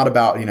here is not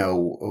about,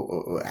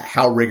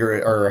 how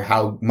rigorous or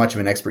how much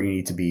of an expert you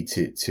need to be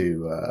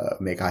to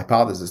make a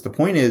hypothesis. The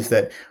point is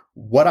that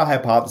what a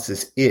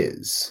hypothesis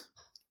is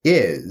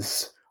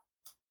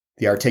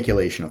the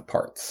articulation of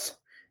parts.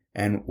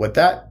 And what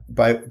that,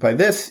 by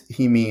this,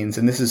 he means,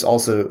 and this is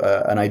also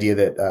an idea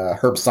that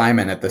Herb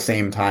Simon at the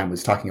same time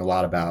was talking a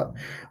lot about,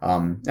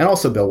 and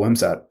also Bill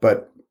Wimsatt,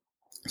 but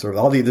sort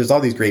of there's all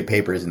these great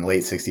papers in the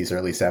late 60s,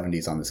 early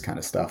 70s on this kind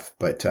of stuff.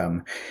 But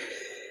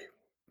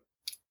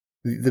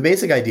the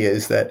basic idea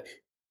is that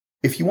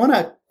if you want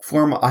to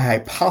form a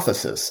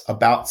hypothesis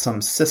about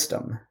some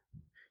system,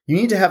 you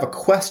need to have a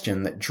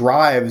question that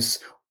drives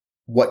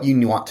what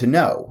you want to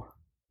know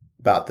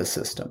about the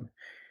system.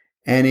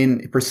 And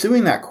in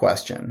pursuing that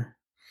question,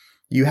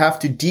 you have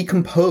to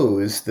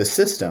decompose the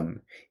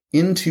system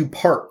into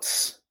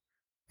parts.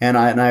 And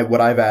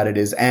what I've added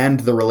is,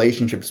 and the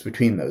relationships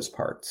between those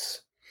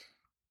parts.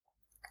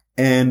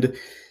 And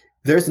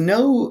there's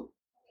no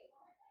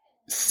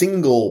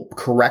single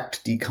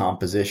correct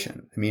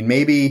decomposition. I mean,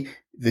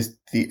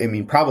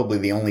 probably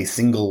the only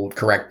single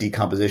correct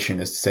decomposition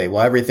is to say,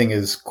 well, everything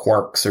is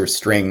quarks or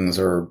strings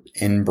or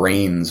in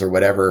brains or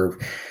whatever,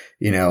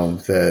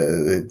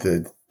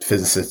 the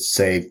physicists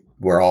say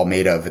we're all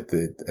made of at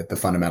the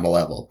fundamental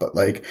level. But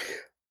like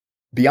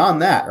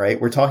beyond that, right,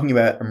 we're talking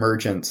about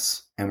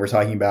emergence, and we're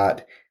talking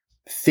about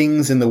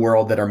things in the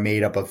world that are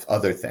made up of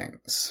other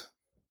things.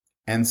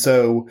 And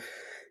so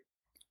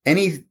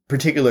any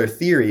particular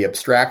theory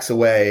abstracts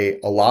away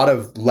a lot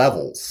of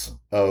levels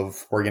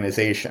of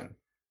organization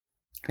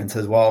and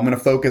says, well, I'm going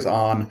to focus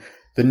on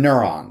the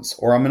neurons,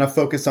 or I'm going to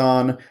focus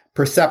on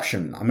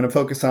perception. I'm going to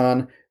focus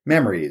on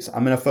memories.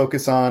 I'm going to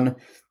focus on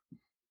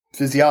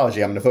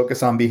physiology. I'm going to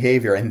focus on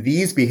behavior, and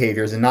these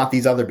behaviors and not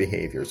these other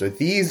behaviors, or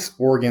these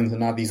organs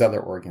and not these other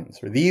organs,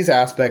 or these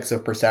aspects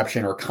of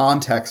perception or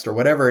context or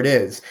whatever it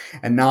is,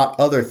 and not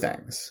other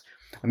things.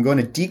 I'm going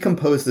to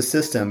decompose the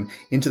system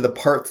into the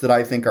parts that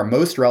I think are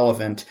most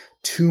relevant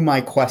to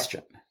my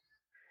question,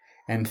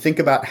 and think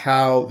about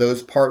how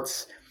those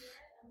parts,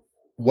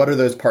 what are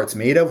those parts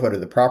made of? What are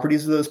the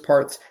properties of those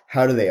parts?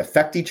 How do they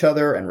affect each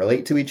other and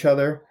relate to each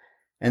other?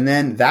 And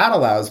then that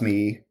allows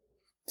me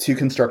to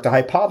construct a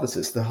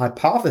hypothesis. The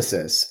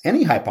hypothesis,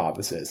 any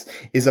hypothesis,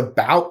 is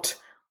about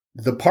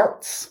the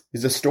parts,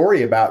 is a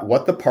story about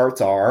what the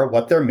parts are,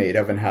 what they're made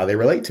of, and how they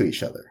relate to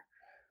each other.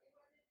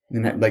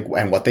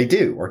 And what they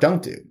do or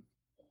don't do.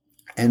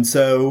 And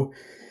so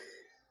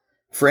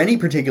for any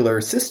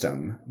particular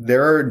system,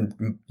 there are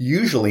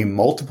usually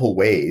multiple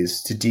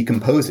ways to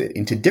decompose it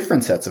into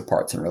different sets of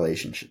parts and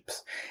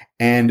relationships.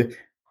 And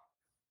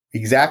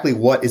exactly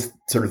what is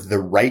sort of the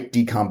right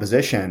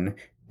decomposition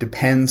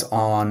depends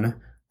on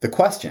the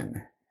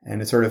question.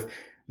 And it's sort of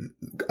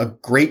a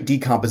great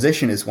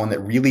decomposition is one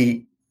that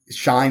really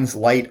shines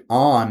light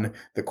on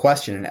the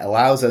question and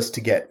allows us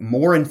to get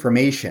more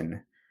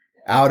information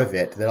out of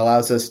it that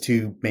allows us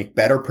to make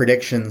better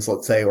predictions,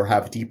 let's say, or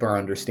have deeper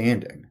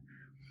understanding.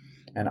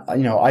 And,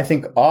 I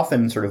think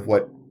often sort of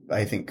what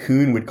I think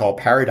Kuhn would call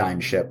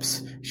paradigm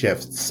shifts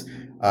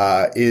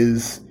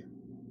is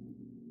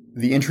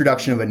the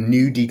introduction of a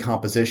new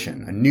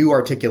decomposition, a new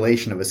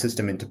articulation of a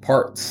system into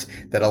parts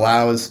that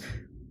allows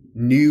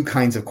new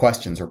kinds of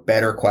questions or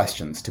better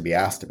questions to be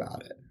asked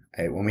about it.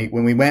 Okay?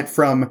 When we went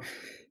from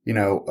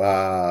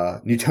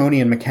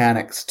Newtonian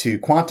mechanics to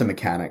quantum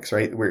mechanics,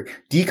 right? We're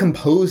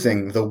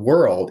decomposing the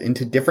world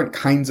into different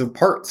kinds of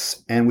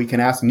parts, and we can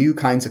ask new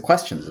kinds of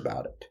questions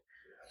about it.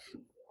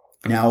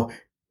 Now,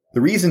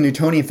 the reason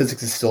Newtonian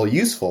physics is still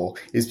useful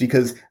is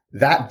because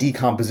that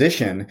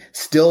decomposition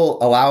still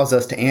allows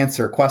us to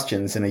answer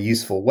questions in a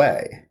useful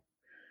way.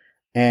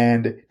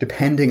 And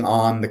depending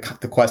on the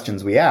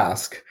questions we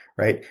ask,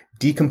 right,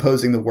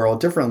 decomposing the world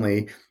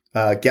differently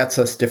gets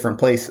us different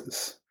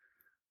places.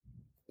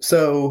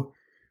 So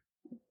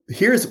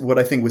here's what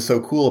I think was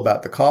so cool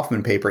about the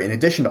Kaufman paper, in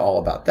addition to all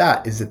about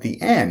that, is at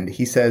the end,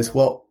 he says,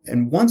 well,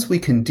 and once we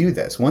can do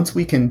this, once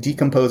we can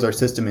decompose our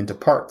system into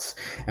parts,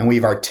 and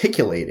we've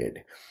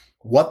articulated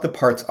what the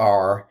parts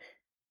are,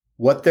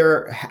 what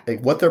their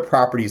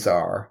properties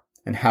are,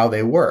 and how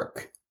they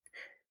work,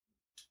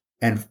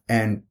 and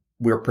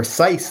we're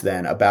precise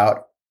then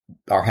about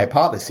our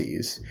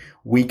hypotheses,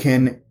 we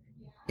can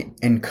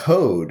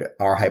encode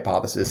our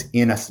hypothesis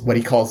in what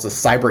he calls the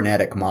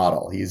cybernetic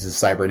model. He uses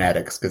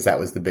cybernetics because that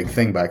was the big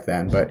thing back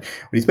then. But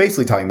what he's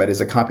basically talking about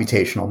is a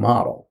computational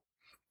model.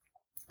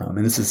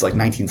 And this is like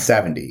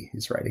 1970,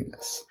 he's writing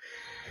this.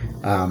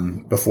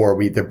 before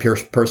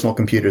the personal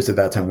computers at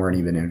that time weren't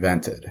even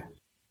invented.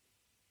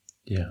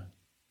 Yeah.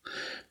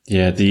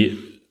 Yeah. The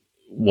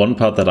one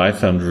part that I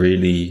found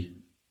really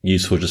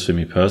useful just for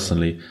me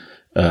personally,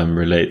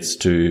 relates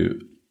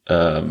to,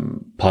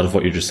 part of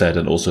what you just said,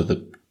 and also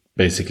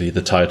basically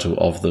the title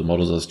of the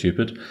models are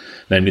stupid,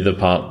 namely the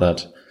part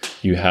that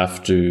you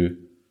have to,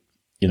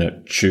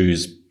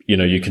 choose,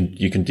 you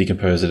can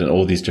decompose it in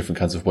all these different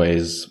kinds of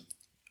ways,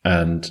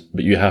 but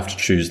you have to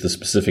choose the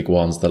specific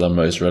ones that are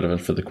most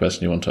relevant for the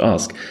question you want to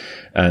ask.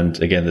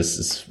 And again, this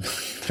is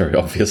very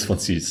obvious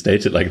once you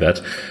state it like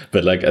that.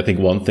 But I think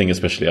one thing,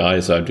 especially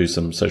so I do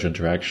some social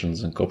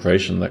interactions and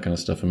cooperation, that kind of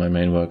stuff in my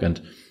main work.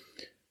 And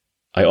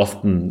I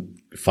often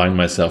find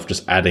myself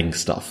just adding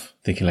stuff,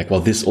 thinking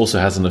well, this also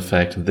has an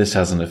effect, and this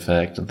has an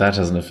effect, and that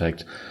has an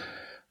effect.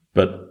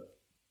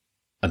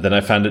 And then I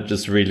found it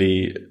just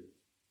really,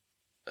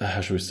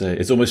 how should we say,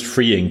 it's almost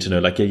freeing to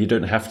know, you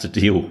don't have to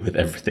deal with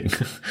everything.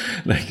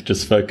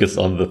 Just focus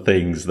on the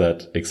things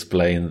that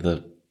explain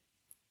the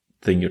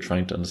thing you're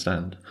trying to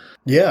understand.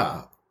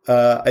 Yeah.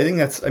 I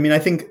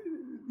think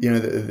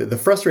the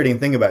frustrating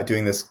thing about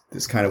doing this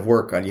kind of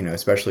work on,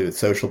 especially with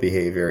social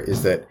behavior,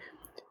 is that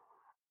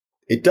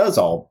it does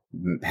all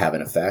have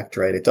an effect,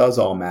 right? It does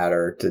all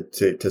matter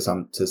to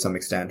some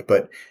extent.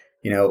 But,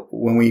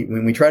 when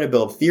we try to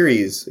build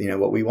theories,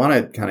 what we want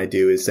to kind of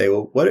do is say,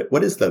 well,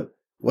 what is the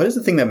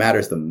thing that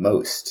matters the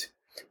most?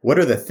 What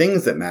are the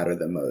things that matter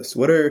the most?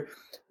 What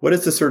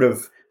is the sort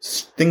of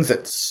things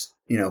that,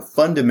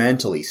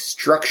 fundamentally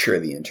structure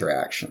the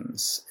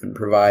interactions and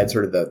provide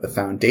sort of the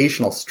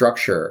foundational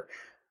structure,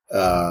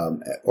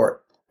 and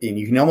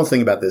you can almost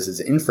think about this as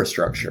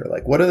infrastructure.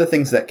 What are the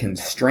things that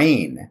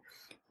constrain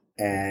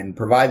and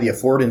provide the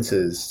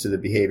affordances to the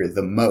behavior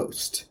the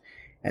most?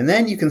 And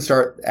then you can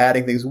start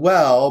adding things.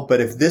 Well,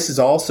 but if this is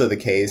also the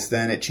case,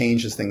 then it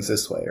changes things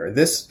this way. Or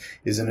this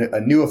is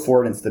a new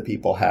affordance that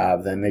people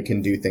have, then they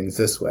can do things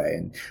this way.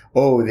 And,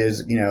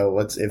 there's,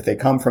 if they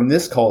come from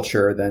this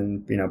culture,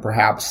 then,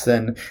 perhaps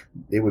then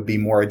it would be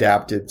more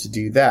adaptive to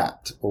do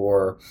that.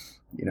 Or,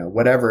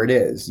 whatever it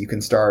is, you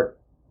can start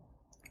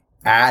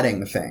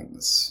adding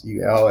things.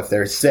 If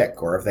they're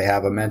sick or if they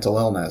have a mental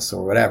illness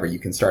or whatever, you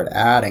can start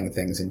adding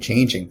things and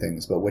changing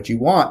things. But what you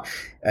want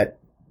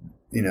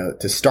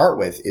to start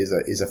with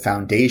is a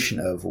foundation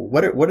of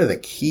what are the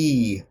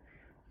key,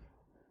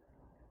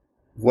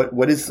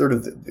 what is sort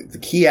of the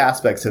key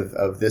aspects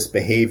of this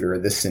behavior,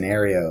 this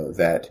scenario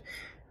that,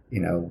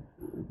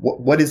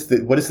 what is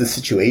the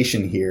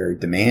situation here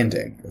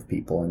demanding of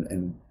people,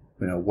 and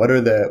what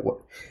are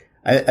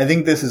I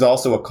think this is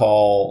also a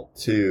call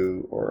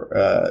to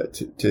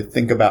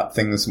think about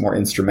things more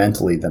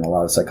instrumentally than a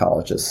lot of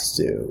psychologists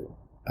do.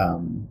 What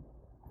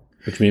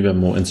do you mean by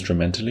more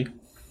instrumentally?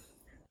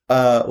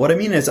 What I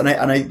mean is,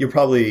 and you're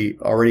probably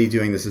already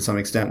doing this to some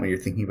extent when you're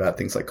thinking about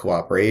things like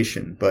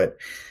cooperation, but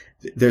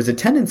there's a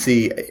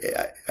tendency,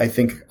 I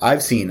think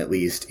I've seen at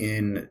least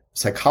in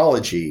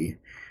psychology,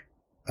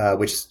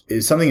 which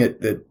is something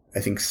that I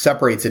think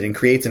separates it and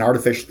creates an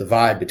artificial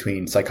divide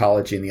between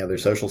psychology and the other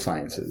social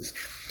sciences,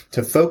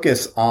 to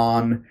focus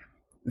on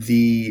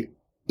the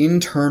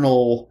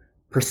internal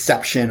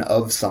perception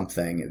of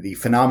something, the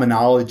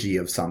phenomenology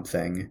of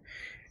something,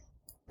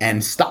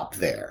 and stop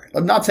there.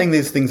 I'm not saying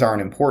these things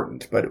aren't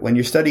important, but when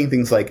you're studying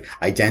things like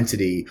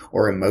identity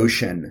or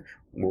emotion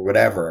or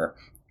whatever,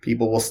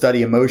 people will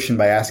study emotion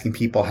by asking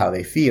people how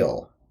they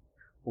feel,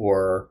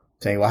 or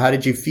saying, well, how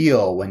did you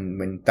feel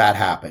when that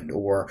happened?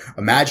 Or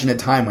imagine a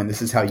time when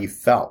this is how you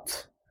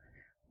felt.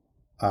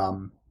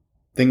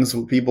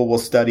 People will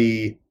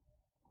study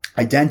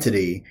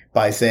identity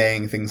by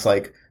saying things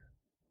like,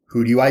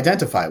 who do you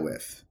identify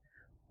with?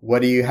 How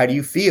do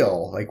you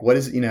feel? What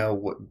is,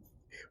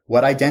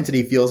 what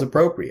identity feels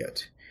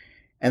appropriate?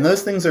 And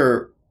those things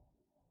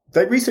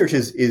that research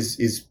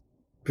is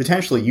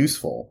potentially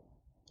useful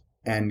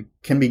and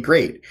can be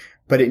great,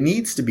 but it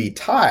needs to be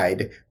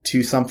tied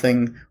to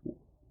something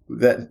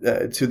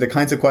that, to the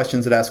kinds of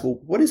questions that ask, well,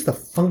 what is the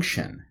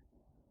function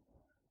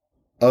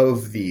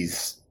of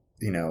these?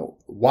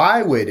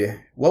 What would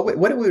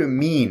it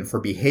mean for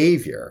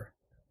behavior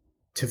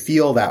to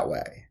feel that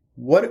way?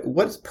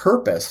 What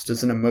purpose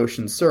does an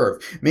emotion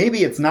serve?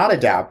 Maybe it's not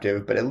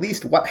adaptive, but at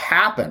least what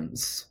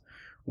happens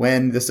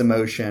when this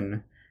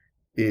emotion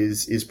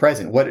is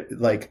present?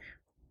 The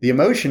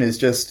emotion is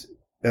just,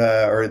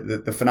 or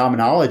the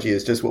phenomenology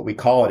is just what we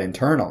call it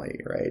internally,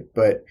 right?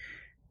 But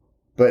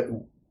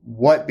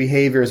what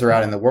behaviors are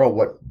out in the world,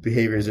 what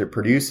behaviors it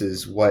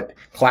produces, what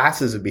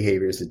classes of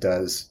behaviors it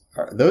does,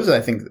 those are,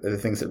 I think, the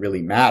things that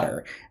really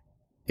matter.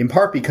 In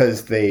part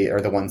because they are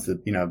the ones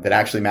that, that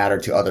actually matter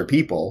to other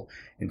people.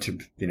 And to,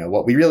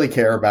 what we really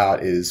care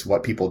about is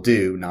what people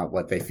do, not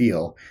what they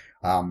feel.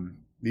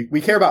 We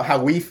care about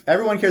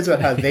everyone cares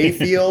about how they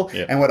feel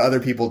yeah. and what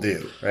other people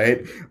do,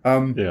 right?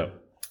 Yeah.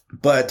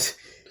 But,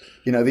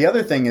 the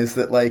other thing is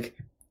that,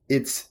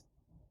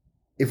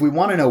 if we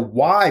want to know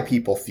why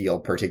people feel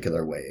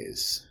particular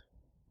ways,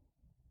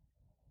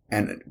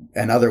 and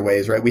other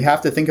ways, right? We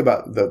have to think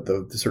about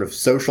the sort of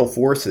social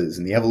forces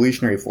and the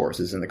evolutionary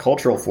forces and the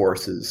cultural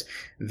forces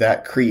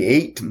that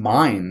create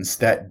minds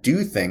that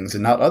do things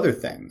and not other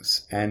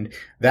things. And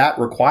that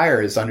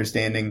requires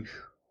understanding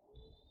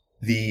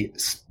the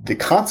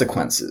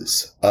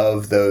consequences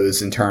of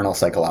those internal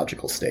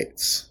psychological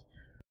states.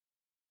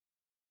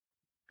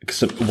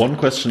 So one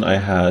question I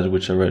had,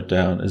 which I wrote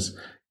down, is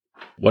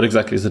what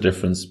exactly is the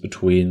difference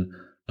between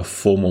a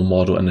formal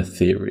model and a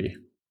theory?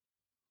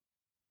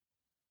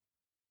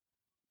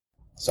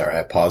 Sorry,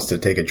 I paused to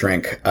take a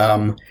drink.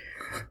 That's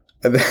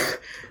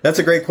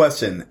a great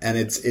question, and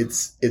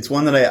it's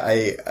one that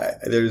I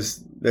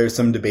there's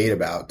some debate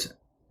about,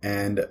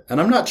 and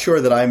I'm not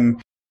sure that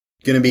I'm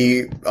going to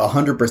be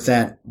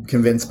 100%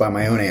 convinced by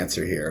my own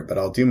answer here, but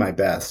I'll do my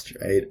best.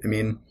 Right? I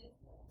mean,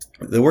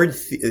 the word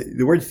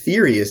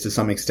theory is to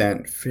some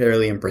extent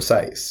fairly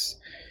imprecise.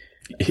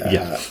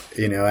 Yeah.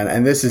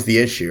 And this is the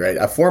issue, right?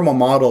 A formal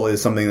model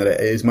is something that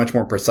is much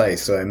more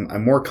precise. So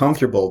I'm more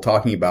comfortable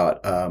talking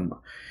about,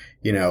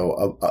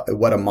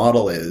 what a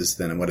model is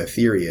than what a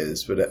theory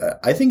is. But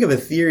I think of a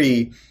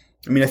theory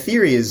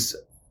is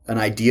an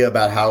idea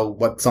about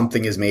what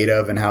something is made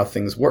of and how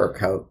things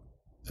work,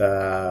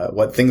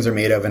 what things are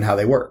made of and how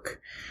they work.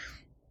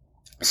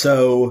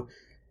 So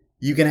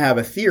you can have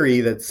a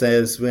theory that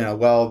says,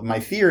 my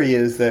theory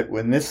is that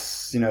when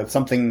this,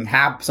 something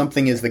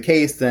is the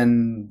case,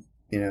 then,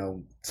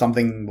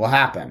 something will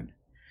happen.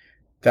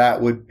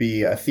 That would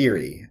be a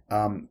theory.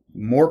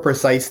 More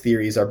precise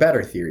theories are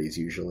better theories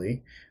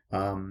usually.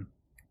 Another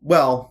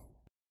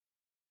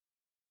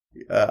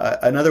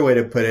way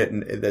to put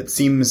it that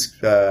seems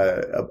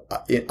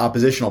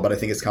oppositional, but I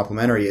think it's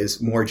complementary,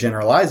 is more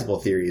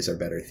generalizable theories are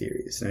better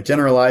theories. Now,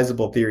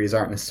 generalizable theories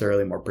aren't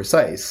necessarily more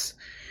precise,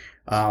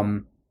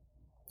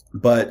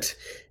 but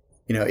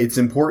it's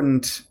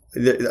important.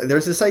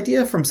 There's this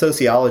idea from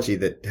sociology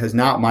that has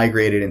not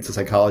migrated into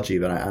psychology,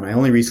 and I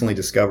only recently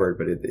discovered,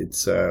 but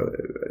it's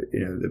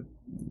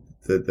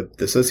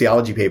the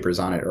sociology papers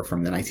on it are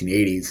from the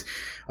 1980s.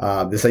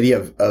 This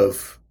idea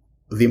of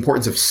the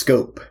importance of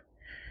scope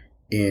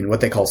in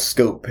what they call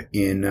scope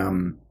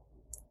in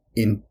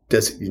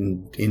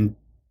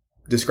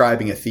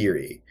describing a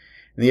theory.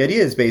 And the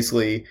idea is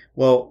basically,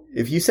 well,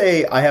 if you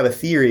say I have a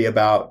theory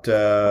about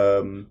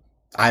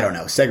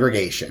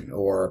segregation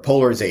or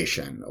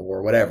polarization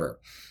or whatever,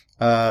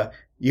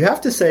 you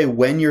have to say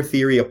when your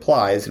theory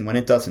applies and when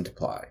it doesn't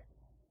apply,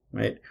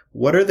 right?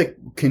 What are the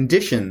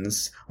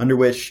conditions under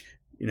which,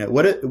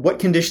 what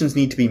conditions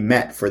need to be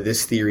met for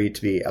this theory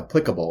to be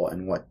applicable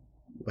and what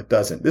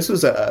doesn't? This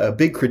was a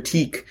big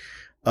critique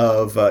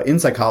of, in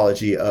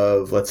psychology,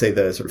 of, let's say,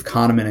 the sort of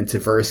Kahneman and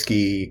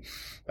Tversky,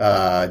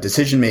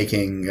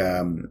 decision-making,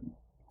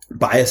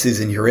 biases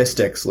and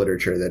heuristics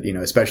literature that,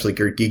 especially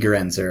Gert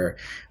Gigerenzer,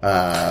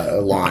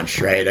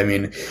 launched, right? I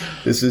mean,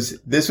 this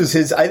was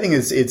his, I think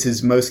it's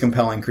his most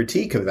compelling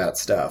critique of that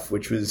stuff,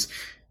 which was,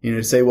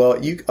 to say,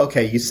 well, you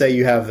say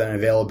you have an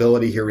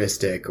availability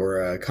heuristic or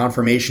a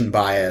confirmation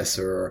bias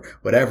or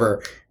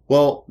whatever.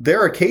 Well, there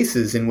are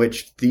cases in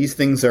which these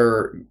things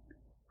are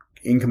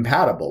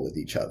incompatible with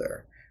each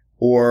other,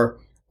 or,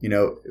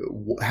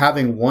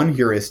 having one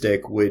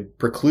heuristic would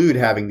preclude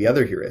having the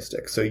other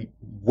heuristic. So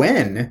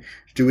when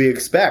do we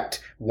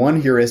expect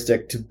one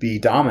heuristic to be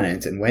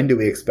dominant, and when do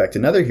we expect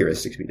another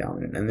heuristic to be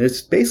dominant? And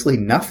there's basically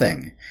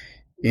nothing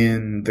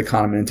in the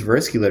Kahneman and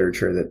Tversky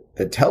literature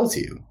that tells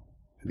you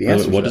the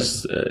answer.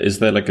 Is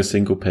there like a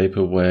single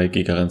paper where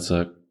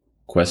Gigerenzer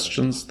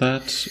questions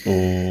that,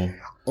 or?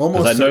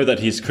 Because I know that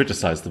he's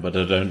criticized them, but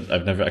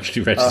I've never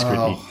actually read his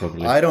critique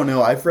properly. I don't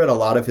know. I've read a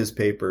lot of his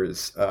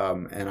papers,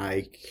 and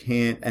I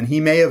can't, and he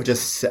may have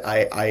just,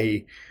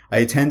 I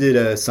attended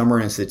a summer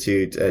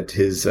institute at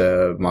his,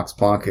 Max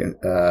Planck,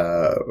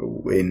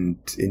 in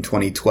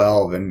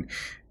 2012, and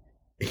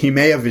he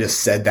may have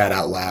just said that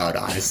out loud,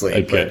 honestly.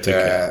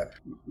 Okay.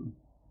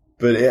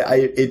 But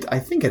I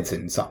think it's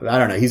in some, I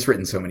don't know. He's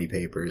written so many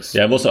papers.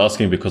 Yeah, I'm also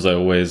asking because I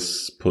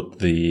always put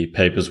the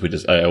papers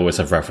I always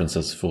have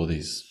references for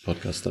these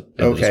podcasts.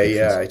 Okay,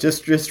 yeah.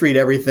 Just read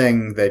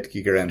everything that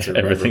Gigerenzer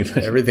wrote.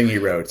 Everything he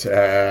wrote.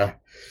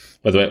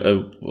 By the way,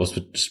 I was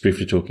just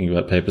briefly talking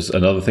about papers.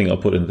 Another thing I'll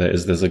put in there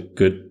is there's a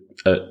good,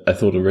 I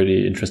thought a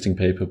really interesting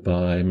paper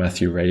by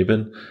Matthew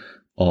Rabin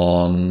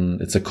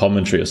it's a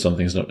commentary or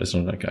something. It's not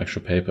like an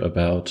actual paper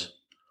about,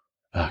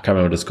 I can't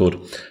remember what it's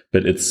called,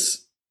 but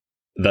it's,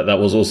 that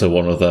was also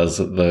one of those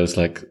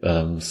like,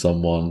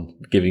 someone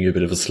giving you a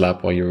bit of a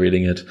slap while you're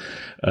reading it,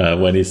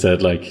 when he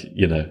said, like,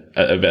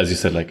 as you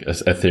said, like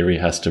a theory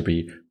has to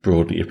be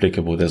broadly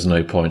applicable. There's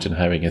no point in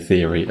having a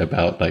theory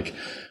about, like,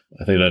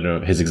 I don't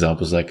know, his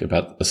example is like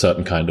about a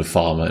certain kind of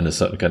farmer in a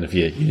certain kind of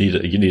year.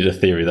 You need a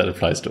theory that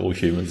applies to all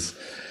humans.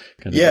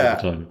 Yeah.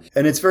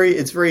 And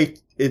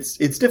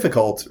it's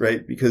difficult,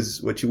 right?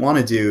 Because what you want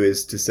to do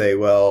is to say,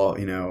 well,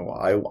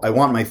 I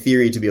want my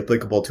theory to be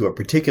applicable to a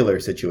particular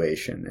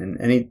situation,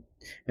 and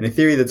a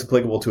theory that's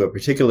applicable to a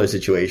particular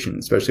situation,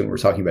 especially when we're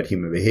talking about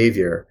human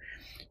behavior,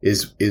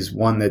 is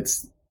one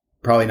that's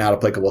probably not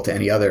applicable to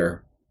any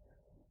other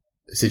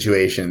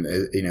situation,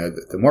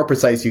 the more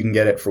precise you can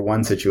get it for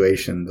one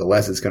situation, the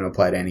less it's going to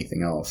apply to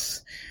anything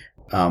else.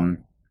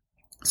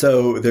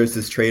 So there's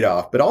this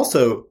trade-off, but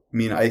also,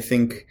 I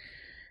think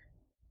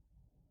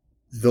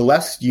the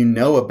less you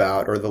know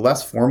about, or the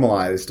less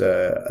formalized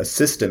a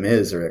system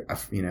is, or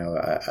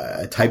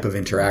a type of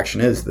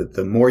interaction is, that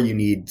the more you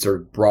need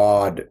sort of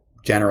broad,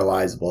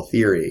 generalizable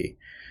theory.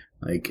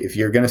 Like if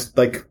you're going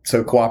to,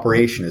 so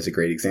cooperation is a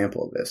great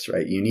example of this,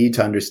 right? You need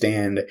to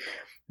understand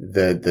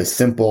the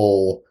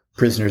simple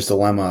prisoner's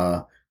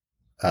dilemma,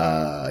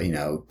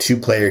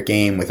 2-player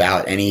game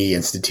without any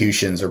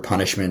institutions or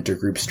punishment or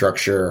group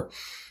structure,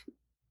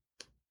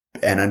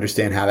 and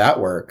understand how that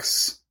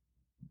works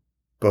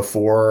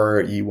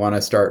before you want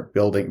to start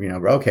building,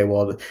 okay,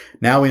 well,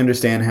 now we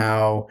understand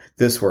how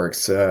this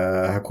works,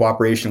 how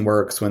cooperation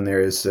works when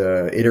there's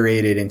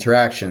iterated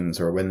interactions,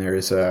 or when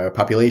there's a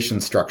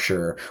population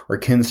structure or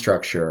kin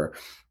structure.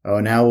 Oh,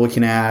 now we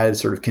can add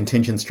sort of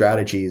contingent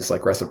strategies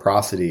like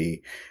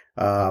reciprocity.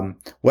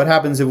 What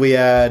happens if we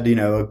add,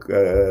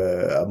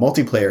 a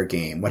multiplayer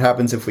game? What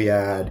happens if we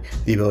add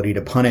the ability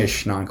to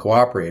punish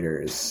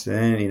non-cooperators?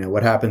 And,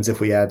 what happens if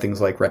we add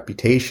things like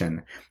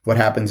reputation? What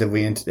happens if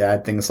we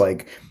add things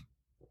like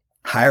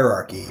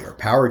hierarchy or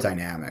power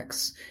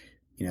dynamics?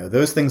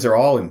 Those things are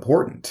all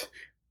important,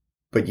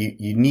 but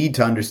you need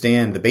to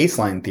understand the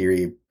baseline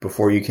theory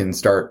before you can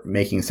start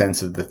making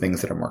sense of the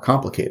things that are more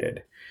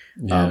complicated.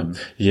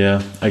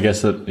 Yeah, I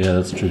guess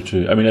that's true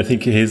too. I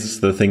think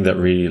the thing that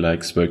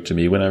really spoke to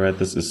me when I read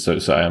this is so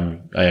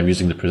I am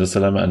using the Prisoner's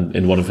Dilemma, and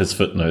in one of his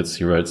footnotes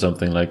he wrote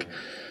something like,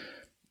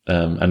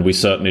 and we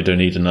certainly don't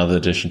need another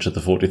addition to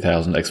the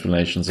 40,000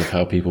 explanations of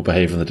how people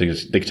behave in the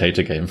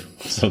dictator game,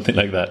 something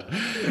like that.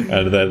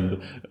 And then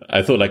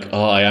I thought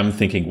I am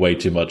thinking way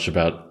too much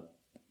about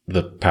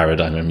the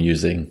paradigm I'm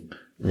using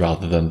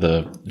rather than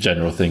the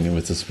general thing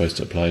which it's supposed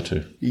to apply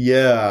to.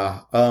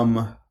 Yeah.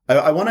 I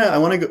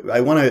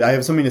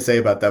have something to say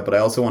about that, but I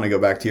also want to go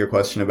back to your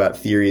question about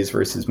theories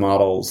versus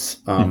models,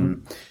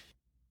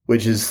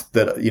 which is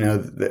that,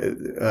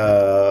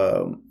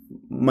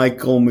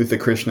 Michael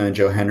Muthakrishna and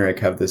Joe Henrich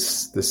have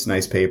this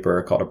nice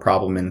paper called A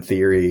Problem in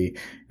Theory.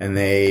 And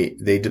they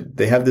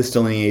have this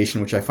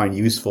delineation, which I find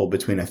useful,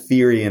 between a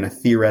theory and a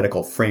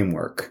theoretical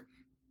framework.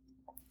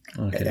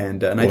 Okay.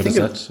 And I think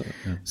I've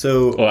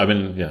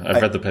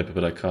read the paper,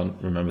 but I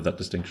can't remember that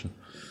distinction.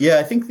 Yeah,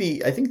 I think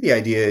the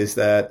idea is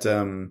that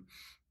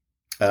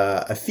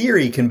a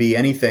theory can be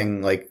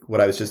anything like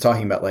what I was just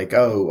talking about,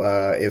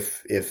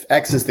 if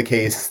X is the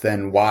case,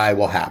 then Y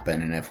will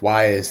happen, and if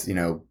Y is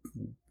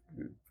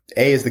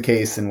A is the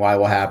case, then Y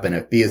will happen.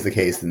 If B is the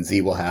case, then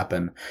Z will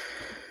happen.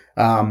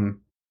 But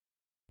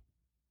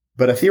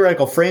a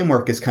theoretical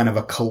framework is kind of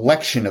a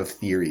collection of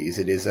theories.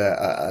 It is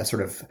a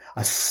sort of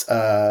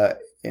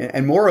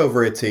and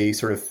moreover, it's a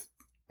sort of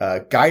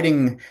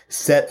guiding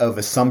set of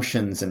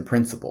assumptions and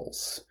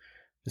principles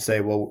to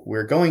say, well,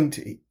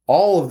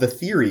 all of the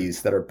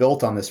theories that are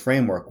built on this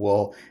framework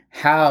will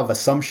have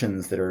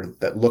assumptions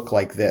that look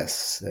like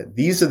this.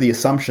 These are the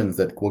assumptions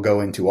that will go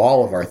into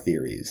all of our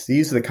theories.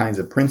 These are the kinds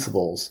of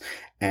principles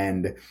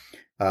and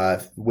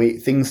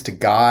things to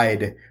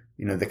guide,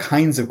 the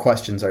kinds of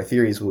questions our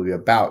theories will be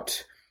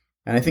about.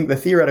 And I think the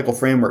theoretical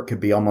framework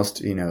could be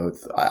almost,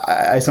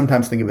 I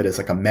sometimes think of it as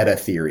like a meta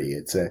theory.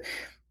 It's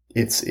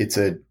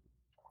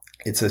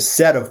a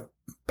set of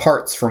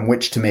parts from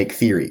which to make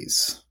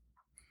theories,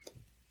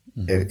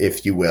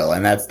 if you will.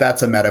 And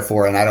that's a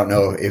metaphor. And I don't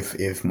know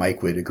if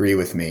Mike would agree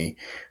with me,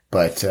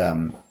 but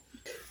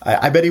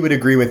I bet he would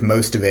agree with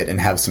most of it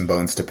and have some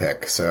bones to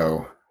pick.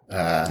 So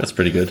that's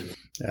pretty good.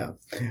 Yeah.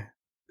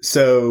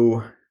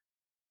 So,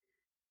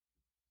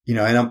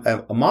 and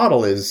a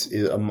model is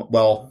a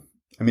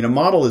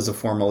model is a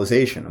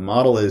formalization. A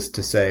model is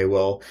to say,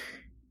 well,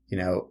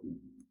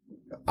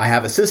 I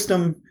have a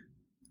system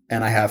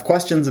and I have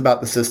questions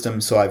about the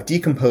system. So I've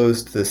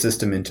decomposed the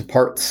system into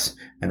parts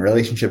and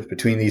relationships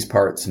between these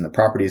parts and the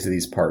properties of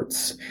these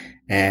parts.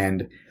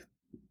 And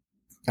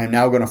I'm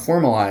now going to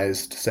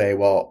formalize to say,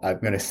 well,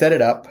 I'm going to set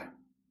it up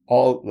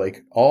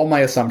all my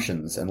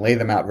assumptions and lay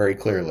them out very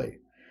clearly.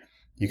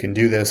 You can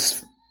do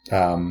this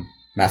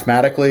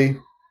mathematically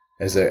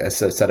as a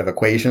set of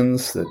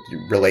equations that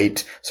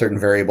relate certain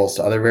variables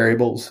to other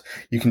variables.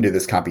 You can do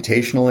this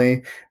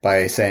computationally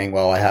by saying,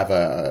 well, I have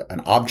an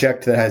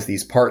object that has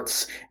these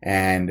parts,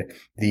 and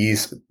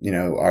these,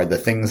 are the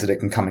things that it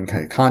can come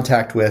in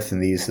contact with,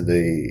 and these are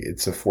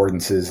its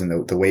affordances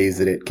and the ways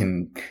that it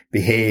can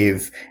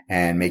behave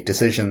and make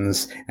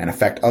decisions and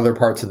affect other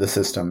parts of the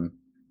system.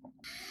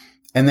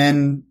 And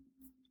then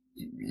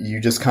you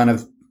just kind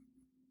of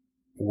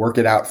work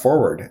it out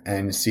forward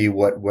and see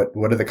what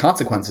are the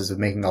consequences of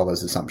making all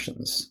those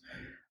assumptions.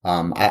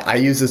 I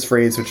use this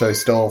phrase, which I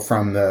stole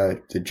from the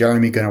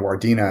Jeremy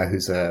Gunawardena,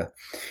 who's a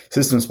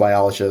systems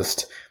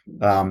biologist,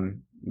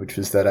 which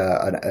was that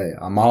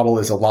a model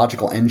is a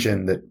logical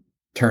engine that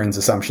turns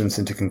assumptions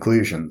into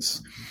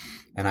conclusions.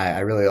 And I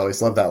really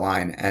always love that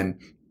line.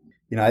 And,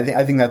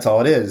 I think that's all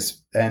it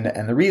is.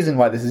 And the reason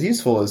why this is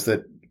useful is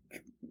that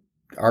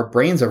our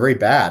brains are very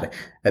bad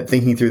at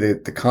thinking through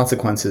the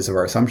consequences of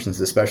our assumptions,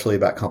 especially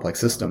about complex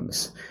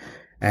systems.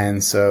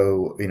 And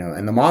so,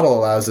 and the model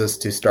allows us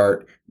to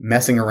start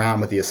messing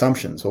around with the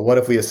assumptions. Well, what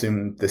if we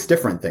assume this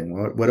different thing?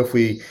 What if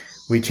we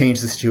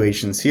change the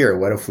situations here?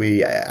 What if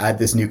we add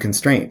this new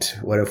constraint?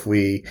 What if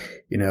we,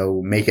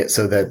 make it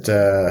so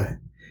that,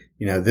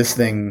 this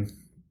thing,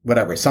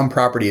 whatever, some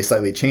property is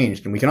slightly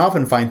changed? And we can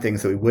often find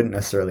things that we wouldn't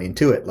necessarily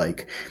intuit,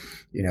 like,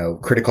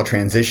 critical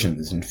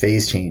transitions and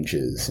phase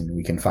changes. And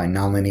we can find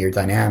nonlinear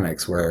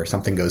dynamics where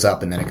something goes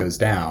up and then it goes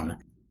down.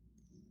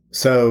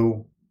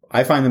 So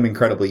I find them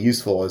incredibly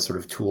useful as sort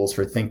of tools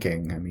for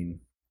thinking. I mean,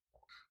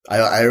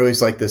 I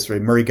always like this.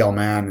 Murray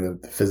Gell-Mann,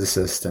 the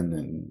physicist,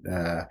 and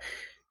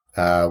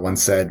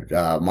once said,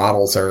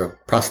 models are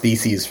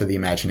prostheses for the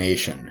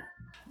imagination.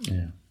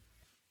 Yeah.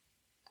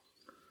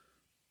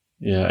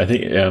 Yeah,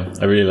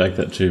 I really like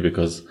that too,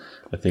 because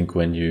I think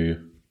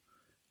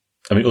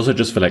also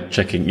just for like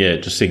checking,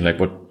 just seeing like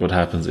what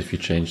happens if you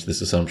change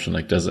this assumption,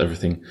 like does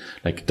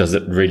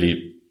it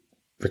really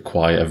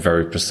require a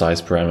very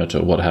precise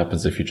parameter? What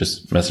happens if you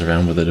just mess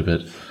around with it a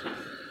bit?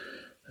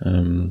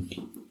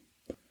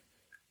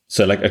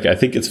 So like, okay, I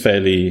think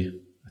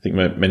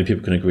many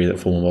people can agree that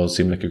formal models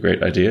seem like a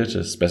great idea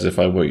to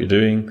specify what you're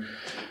doing.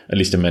 At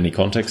least in many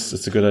contexts,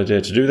 it's a good idea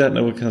to do that and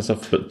all that kind of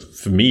stuff. But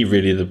for me,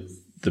 really, the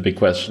big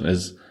question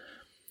is,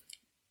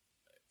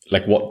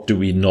 like, what do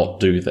we not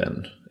do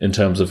then in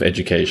terms of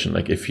education?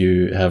 Like, if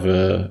you have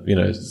a,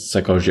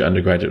 psychology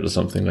undergraduate or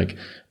something, like,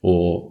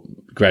 or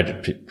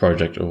graduate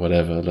project or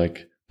whatever,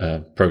 like,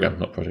 program,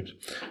 not project,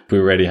 we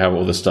already have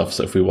all this stuff.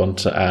 So if we want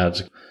to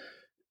add,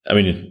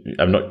 I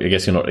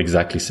guess you're not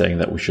exactly saying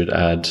that we should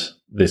add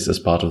this as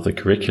part of the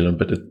curriculum,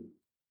 but it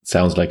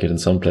sounds like it in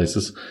some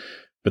places.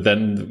 But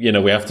then,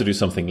 we have to do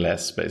something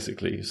less,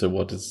 basically. So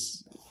what is...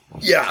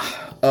 Yeah.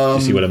 Do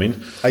you see what I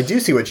mean? I do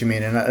see what you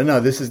mean. And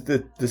no, this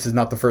is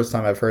not the first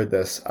time I've heard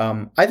this.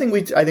 I think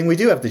we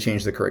do have to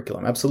change the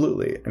curriculum.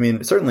 Absolutely. I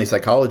mean, certainly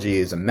psychology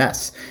is a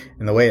mess,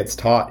 and the way it's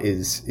taught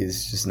is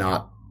just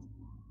not,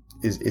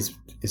 I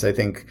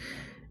think,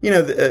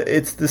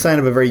 it's the sign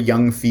of a very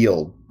young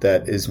field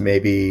that is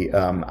maybe,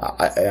 I'm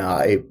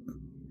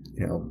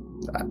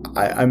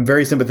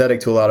very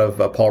sympathetic to a lot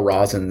of Paul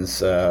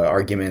Rozin's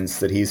arguments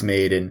that he's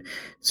made in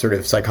sort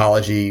of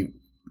psychology,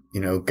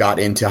 got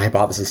into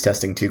hypothesis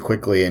testing too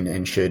quickly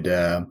and should,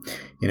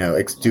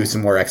 do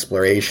some more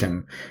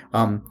exploration.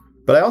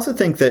 But I also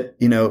think that,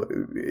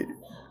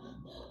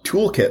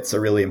 toolkits are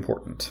really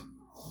important.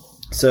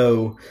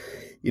 So,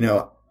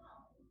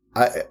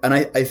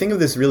 I think of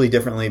this really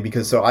differently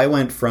because I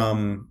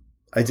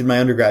did my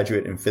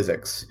undergraduate in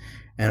physics,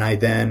 and I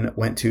then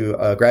went to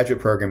a graduate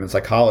program in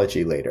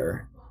psychology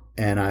later.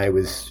 And I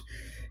was,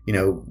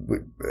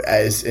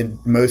 as in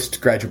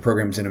most graduate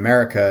programs in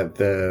America,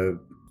 the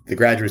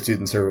graduate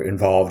students are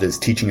involved as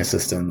teaching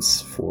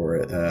assistants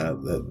for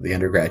the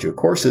undergraduate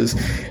courses.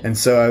 And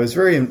so I was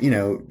very,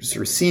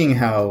 sort of seeing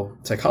how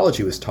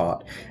psychology was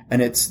taught.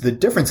 And the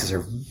differences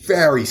are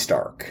very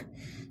stark,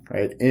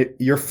 right?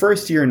 Your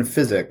first year in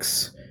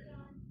physics,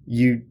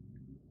 we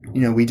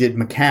did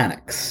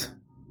mechanics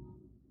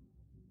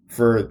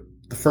for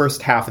the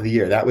first half of the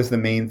year. That was the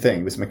main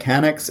thing. It was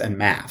mechanics and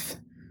math,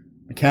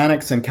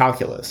 mechanics and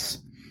calculus.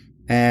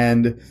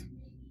 And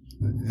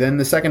then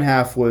the second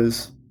half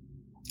was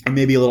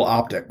maybe a little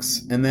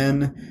optics. And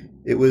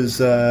then it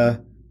was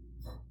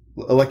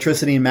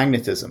electricity and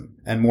magnetism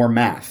and more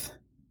math.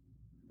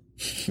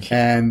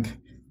 and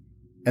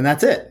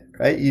that's it,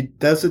 right?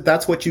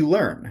 That's what you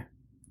learn.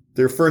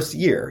 Their first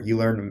year, you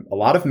learn a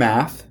lot of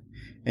math,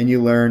 and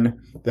you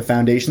learn the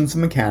foundations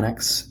of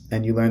mechanics,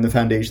 and you learn the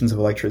foundations of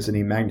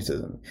electricity and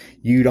magnetism.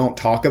 You don't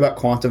talk about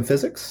quantum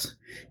physics.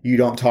 You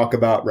don't talk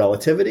about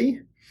relativity.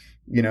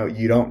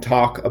 You don't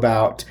talk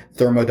about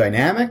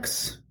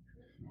thermodynamics.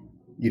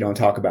 You don't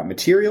talk about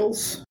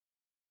materials.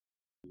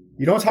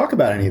 You don't talk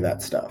about any of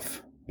that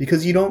stuff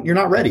because you're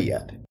not ready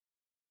yet.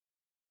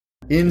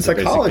 In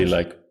psychology, basically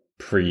like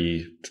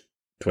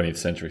pre-20th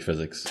century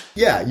physics.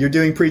 Yeah, you're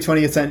doing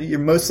pre-20th century. You're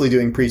mostly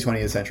doing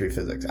pre-20th century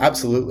physics.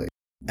 Absolutely.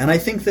 And I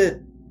think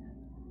that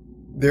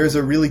there's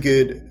a really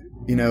good,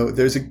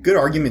 there's a good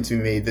argument to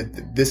be made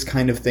that this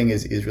kind of thing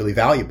is really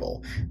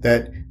valuable.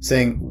 That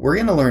saying we're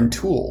going to learn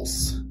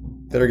tools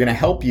that are going to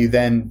help you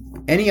then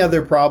any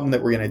other problem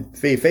that we're going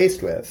to be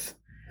faced with,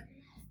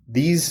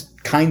 these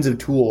kinds of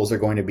tools are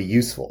going to be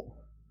useful.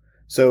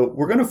 So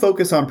we're going to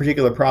focus on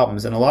particular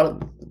problems, and a lot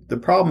of the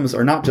problems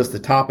are not just the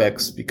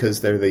topics because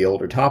they're the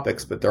older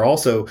topics, but they're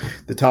also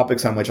the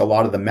topics on which a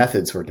lot of the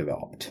methods were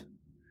developed.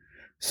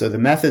 So the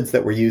methods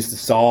that were used to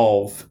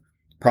solve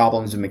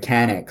problems in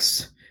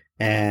mechanics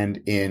and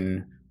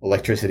in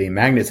electricity and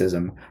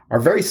magnetism are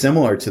very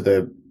similar to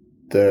the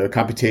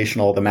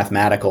computational, the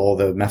mathematical,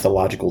 the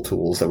methodological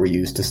tools that were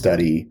used to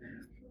study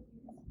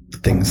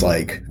things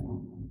like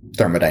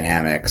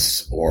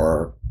thermodynamics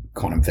or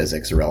quantum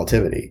physics or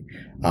relativity.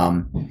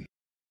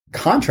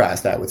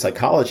 contrast that with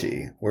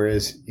psychology,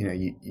 whereas,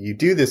 you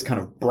do this kind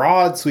of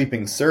broad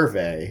sweeping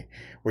survey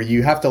where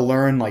you have to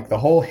learn like the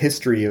whole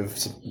history of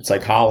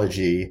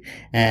psychology,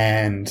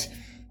 and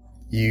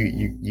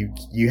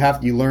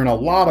you learn a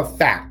lot of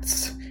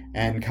facts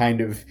and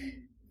kind of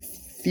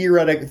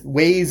theoretic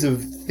ways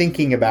of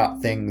thinking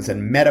about things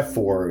and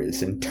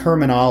metaphors and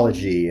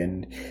terminology,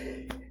 and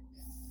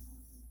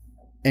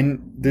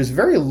there's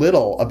very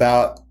little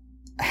about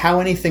how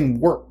anything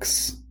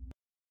works.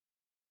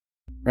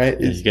 Right?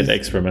 Yeah, you get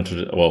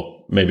experimental.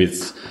 Well, maybe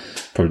it's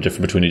probably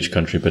different between each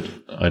country, but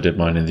I did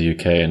mine in the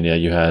UK, and yeah,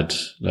 you had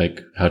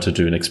like how to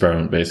do an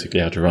experiment,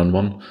 basically how to run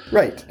one.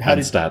 Right.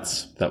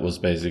 Stats. That was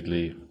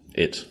basically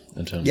it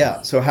in terms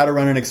of... So how to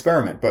run an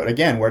experiment. But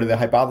again, where do the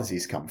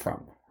hypotheses come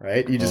from?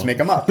 Right? You just make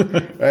them up,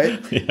 right?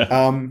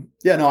 I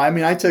did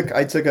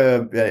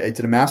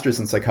a master's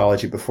in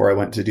psychology before I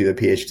went to do the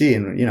PhD,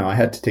 and, I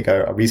had to take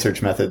a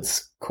research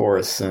methods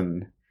course,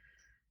 and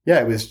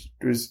it was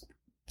just,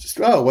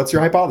 what's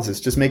your hypothesis?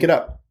 Just make it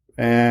up,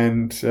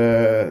 and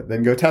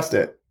then go test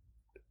it.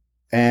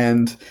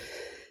 And,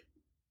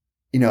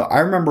 I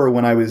remember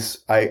when I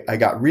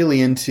got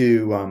really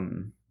into,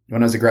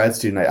 when I was a grad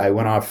student, I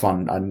went off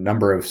on a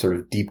number of sort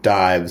of deep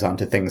dives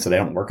onto things that I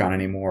don't work on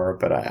anymore,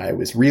 but I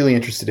was really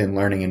interested in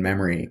learning and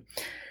memory.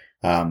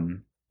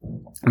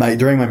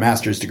 During my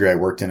master's degree, I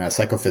worked in a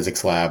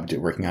psychophysics lab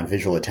working on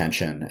visual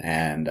attention,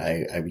 and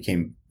I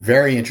became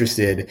very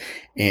interested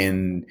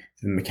in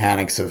the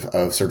mechanics of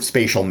sort of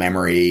spatial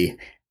memory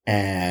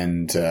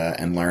and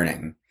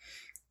learning.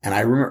 And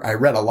I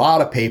read a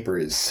lot of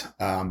papers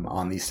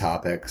on these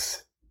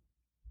topics,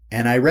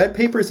 and I read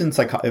papers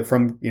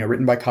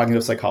written by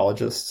cognitive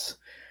psychologists,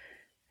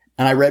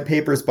 and I read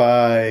papers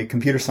by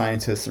computer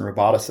scientists and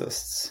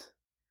roboticists,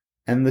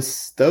 and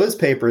those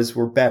papers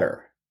were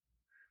better.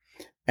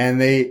 And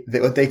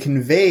what they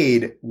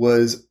conveyed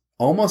was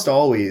almost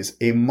always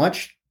to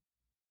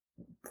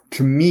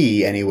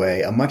me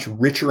anyway, a much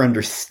richer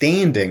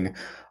understanding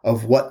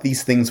of what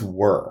these things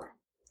were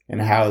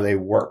and how they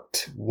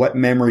worked, what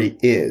memory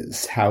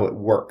is, how it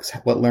works,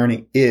 what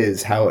learning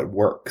is, how it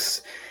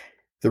works.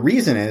 The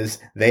reason is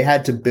they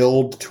had to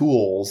build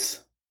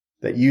tools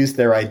that used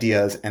their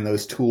ideas, and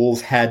those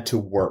tools had to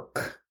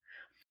work.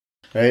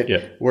 Right?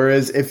 Yeah.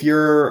 Whereas if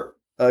you're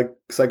a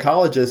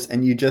psychologist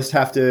and you just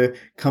have to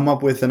come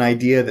up with an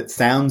idea that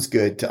sounds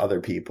good to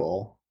other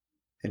people,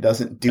 it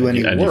doesn't do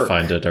any work. And you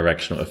find a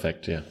directional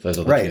effect. Yeah. Those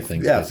are the two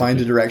things. Yeah. Basically. Find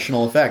a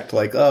directional effect.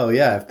 Like,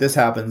 if this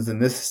happens, then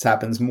this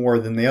happens more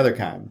than the other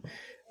kind.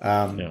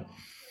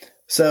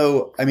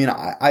 So,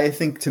 I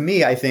think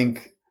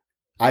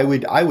I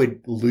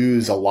would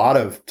lose a lot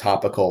of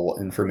topical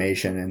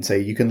information and say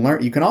you can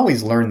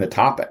always learn the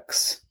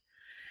topics.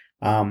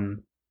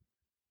 But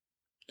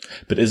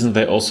isn't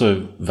there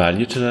also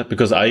value to that?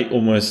 Because I'm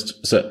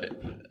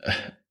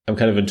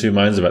kind of in two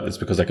minds about this,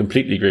 because I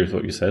completely agree with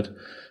what you said.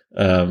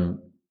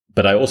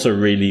 But I also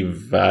really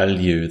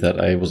value that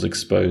I was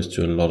exposed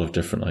to a lot of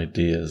different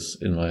ideas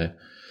in my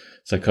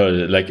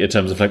psychology, like in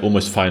terms of like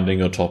almost finding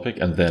your topic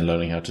and then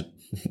learning how to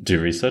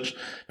do research.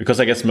 Because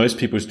I guess most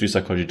people who do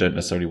psychology don't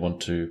necessarily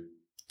want to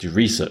do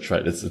research,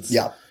 right?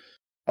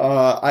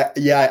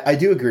 I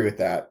do agree with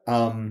that.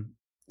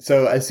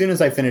 So as soon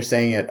as I finished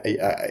saying it,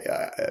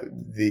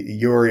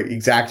 your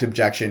exact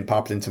objection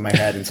popped into my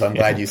head, and so I'm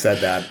glad you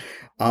said that.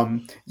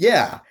 And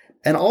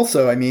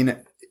also,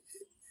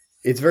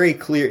 it's very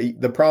clear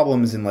the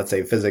problems in, let's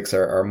say, physics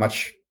are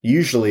much,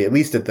 usually, at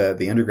least at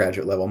the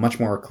undergraduate level, much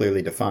more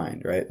clearly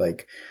defined, right?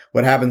 Like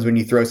what happens when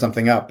you throw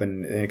something up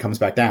and it comes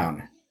back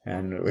down,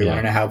 and we want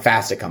to know how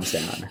fast it comes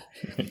down,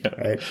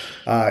 right?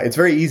 It's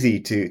very easy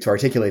to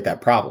articulate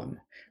that problem.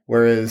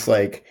 Whereas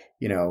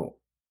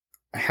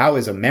how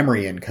is a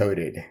memory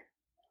encoded?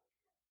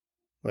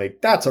 Like,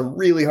 that's a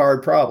really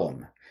hard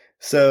problem.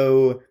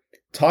 So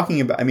talking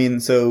about,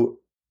 so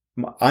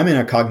I'm in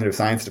a cognitive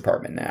science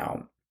department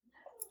now.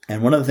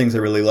 And one of the things I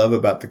really love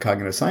about the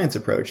cognitive science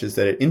approach is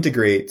that it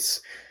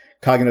integrates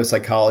cognitive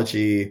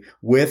psychology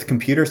with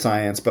computer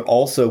science, but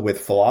also with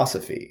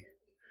philosophy.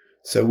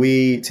 So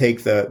we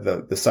take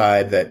the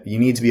side that you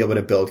need to be able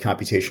to build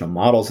computational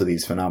models of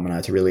these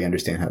phenomena to really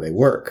understand how they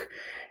work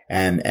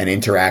and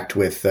interact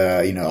with,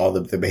 all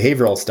the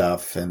behavioral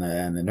stuff and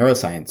the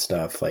neuroscience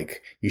stuff.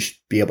 Like, you should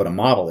be able to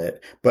model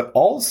it, but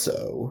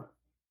also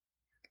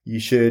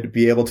you should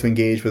be able to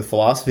engage with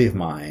philosophy of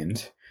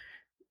mind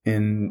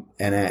and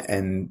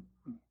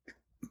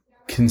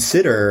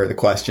consider the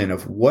question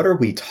of, what are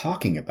we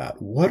talking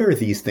about? What are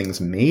these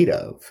things made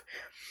of?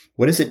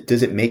 What is it?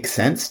 Does it make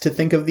sense to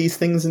think of these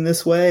things in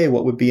this way?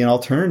 What would be an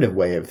alternative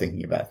way of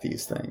thinking about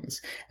these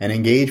things? And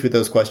engage with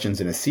those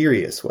questions in a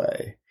serious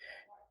way.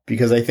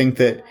 Because I think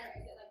that,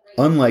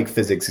 unlike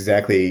physics,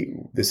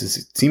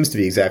 seems to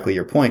be exactly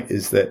your point,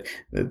 is that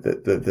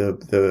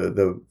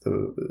the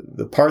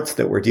parts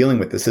that we're dealing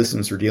with, the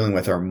systems we're dealing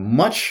with, are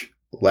much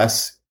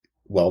less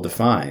well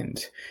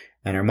defined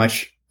and are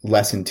much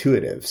less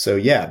intuitive. So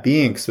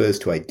being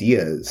exposed to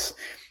ideas,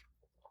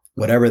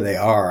 whatever they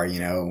are,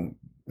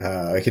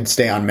 I could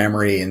stay on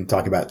memory and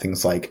talk about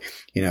things like,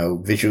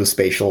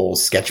 visuospatial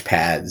sketch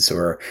pads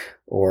or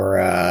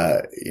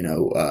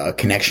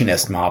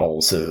connectionist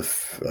models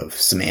of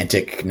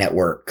semantic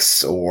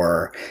networks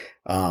or,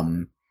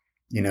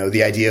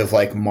 the idea of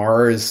like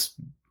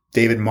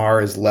David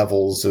Marr's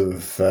levels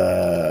of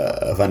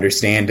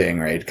understanding,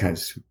 right? Kind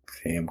of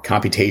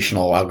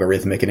computational,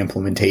 algorithmic, and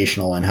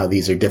implementational, and how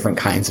these are different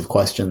kinds of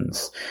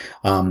questions.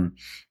 I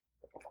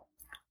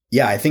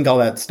think all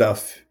that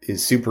stuff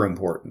is super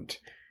important.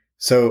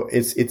 So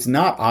it's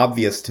not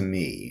obvious to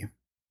me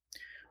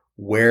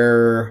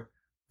where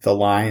the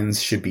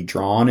lines should be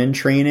drawn in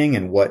training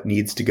and what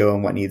needs to go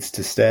and what needs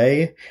to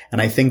stay.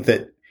 And I think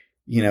that,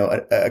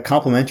 a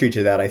complementary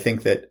to that, I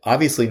think that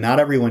obviously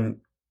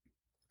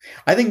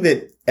I think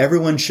that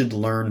everyone should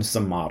learn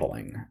some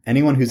modeling.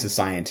 Anyone who's a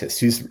scientist,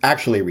 who's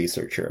actually a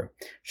researcher,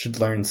 should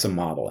learn some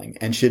modeling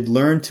and should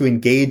learn to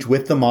engage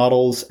with the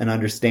models and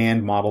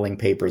understand modeling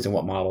papers and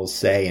what models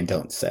say and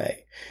don't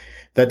say.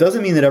 That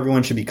doesn't mean that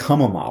everyone should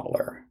become a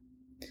modeler.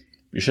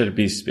 You should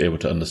be able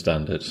to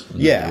understand it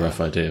and have a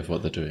rough idea of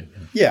what they're doing.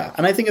 Yeah.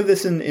 And I think of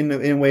this in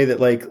a way that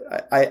like,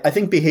 I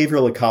think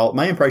behavioral ecology,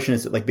 my impression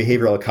is that like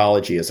behavioral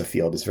ecology as a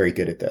field is very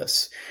good at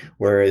this.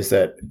 Whereas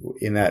that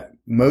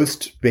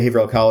most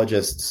behavioral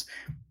ecologists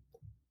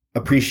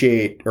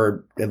appreciate,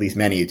 or at least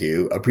many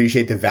do,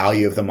 appreciate the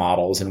value of the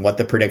models and what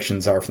the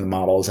predictions are from the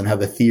models and how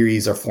the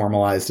theories are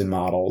formalized in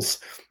models.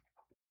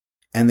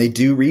 And they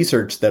do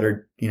research that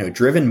are,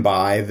 driven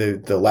by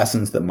the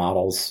lessons that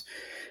models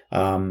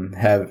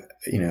have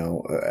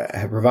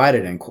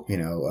provided and,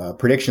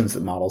 predictions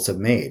that models have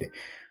made.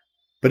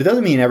 But it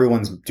doesn't mean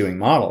everyone's doing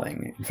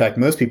modeling. In fact,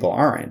 most people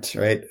aren't,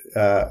 right?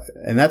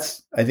 And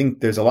I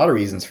think there's a lot of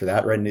reasons for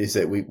that, right? Is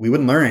that we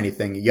wouldn't learn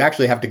anything. You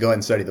actually have to go out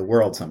and study the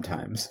world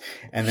sometimes.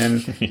 And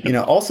then,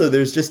 also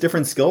there's just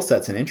different skill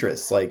sets and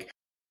interests. Like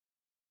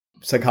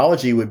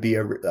psychology would be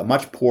a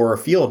much poorer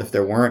field if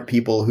there weren't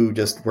people who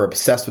just were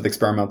obsessed with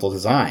experimental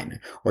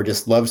design or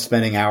just loved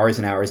spending hours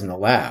and hours in the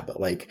lab.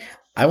 Like,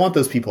 I want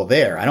those people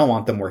there. I don't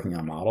want them working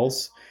on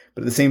models.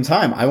 But at the same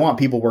time, I want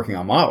people working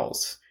on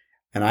models.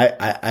 And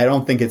I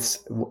don't think it's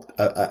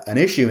an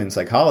issue in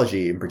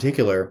psychology in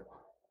particular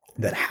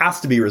that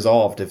has to be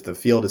resolved if the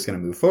field is going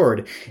to move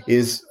forward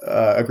is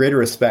a greater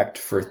respect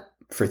for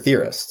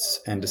theorists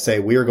and to say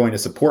we are going to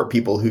support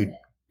people who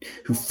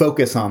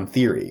focus on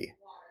theory.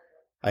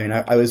 I mean,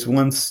 I was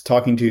once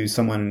talking to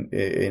someone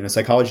in a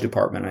psychology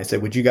department, and I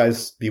said, would you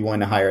guys be willing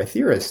to hire a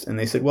theorist? And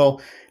they said,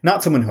 well,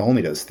 not someone who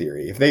only does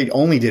theory. If they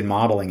only did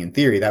modeling and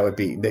theory, that would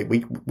be,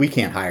 we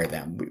can't hire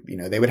them.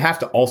 They would have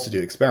to also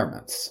do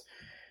experiments.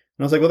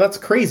 And I was like, well, that's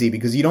crazy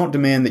because you don't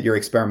demand that your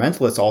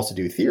experimentalists also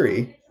do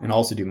theory and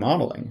also do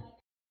modeling.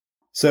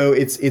 So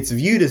it's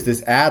viewed as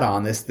this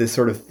add-on, this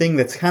sort of thing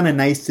that's kind of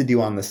nice to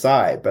do on the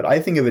side. But I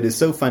think of it as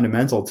so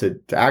fundamental to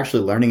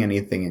actually learning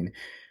anything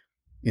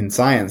in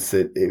science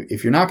that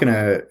if you're not going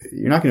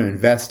to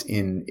invest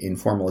in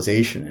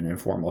formalization and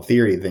informal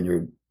theory, then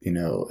you're,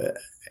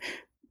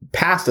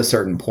 past a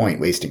certain point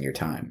wasting your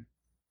time.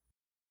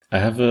 I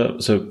had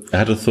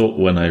a thought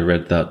when I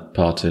read that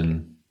part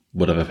in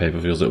whatever paper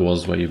of yours it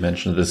was where you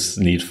mentioned this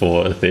need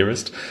for a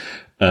theorist.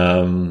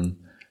 I'm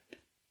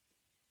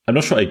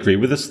not sure I agree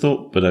with this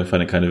thought, but I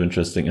find it kind of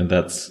interesting. And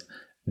that's,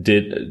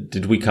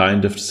 did we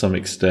kind of to some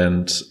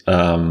extent,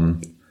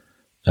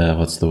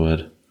 what's the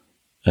word?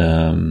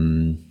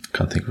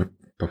 Can't think of a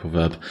proper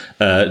verb.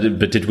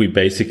 But did we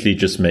basically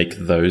just make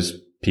those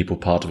people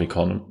part of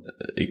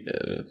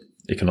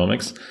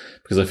economics?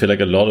 Because I feel like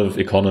a lot of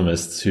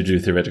economists who do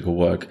theoretical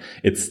work,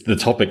 the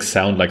topics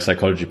sound like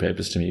psychology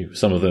papers to me.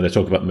 Some of them, they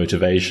talk about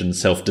motivation,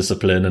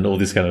 self-discipline, and all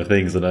these kind of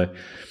things. And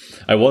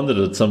I wondered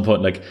at some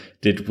point, like,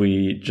 did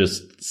we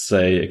just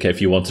say, okay, if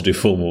you want to do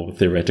formal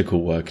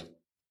theoretical work,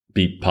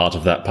 be part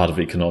of that, part of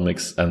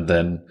economics, and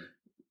then,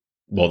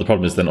 well, the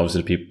problem is then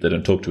obviously the people, they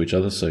don't talk to each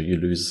other, so you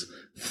lose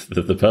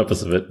the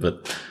purpose of it.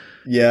 But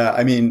yeah,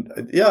 I mean,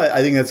 yeah,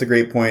 I think that's a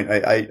great point.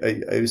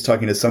 I was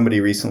talking to somebody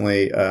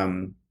recently,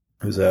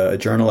 who's a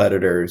journal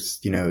editor,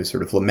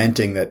 sort of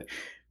lamenting that,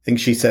 I think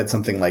she said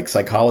something like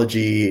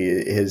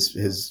psychology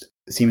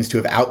seems to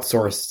have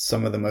outsourced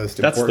some of the most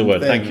important That's the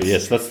word. things. Thank you.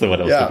 Yes, that's the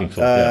word I was looking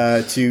for.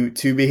 Yeah.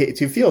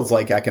 To fields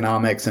like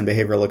economics and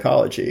behavioral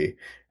ecology.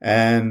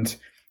 And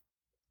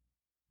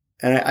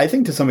I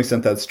think to some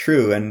extent that's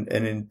true. And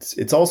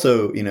it's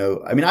also,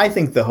 I mean, I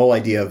think the whole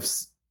idea of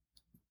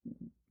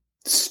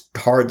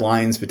hard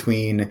lines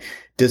between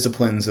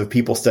disciplines of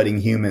people studying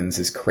humans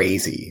is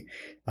crazy.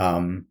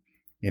 I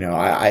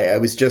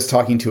was just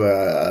talking to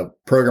a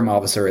program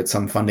officer at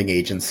some funding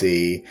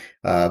agency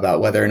about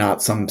whether or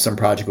not some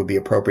project would be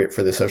appropriate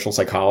for the social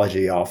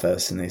psychology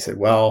office. And they said,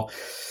 well,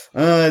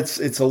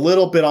 it's a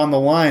little bit on the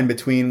line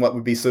between what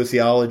would be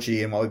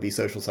sociology and what would be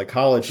social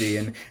psychology.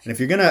 And if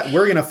we're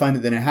going to fund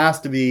it, then it has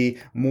to be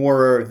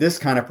more this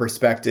kind of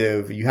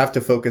perspective. You have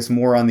to focus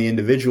more on the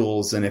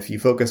individuals. And if you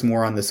focus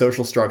more on the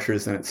social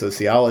structures, then it's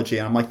sociology.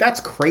 And I'm like,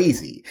 that's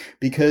crazy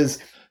because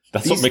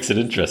That's what makes it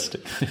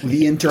interesting.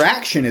 The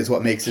interaction is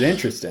what makes it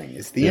interesting.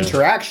 It's the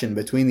interaction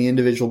between the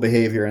individual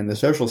behavior and the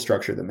social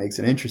structure that makes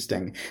it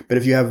interesting. But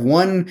if you have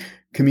one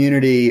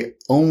community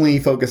only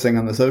focusing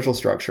on the social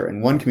structure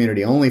and one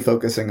community only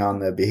focusing on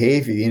the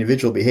behavior, the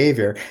individual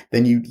behavior,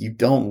 then you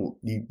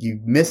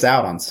miss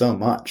out on so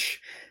much.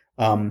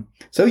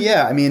 So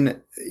yeah, I mean,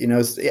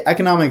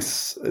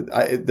 economics,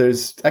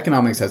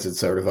 economics has its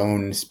sort of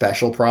own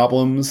special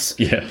problems.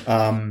 Yeah.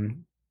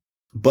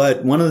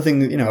 But one of the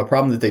things, a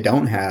problem that they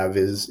don't have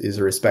is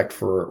a respect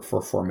for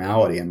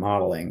formality and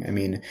modeling. I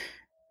mean,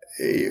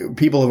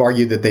 people have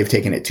argued that they've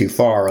taken it too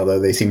far, although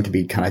they seem to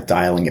be kind of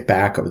dialing it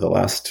back over the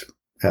last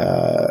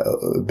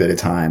bit of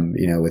time,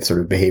 with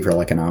sort of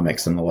behavioral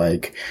economics and the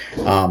like.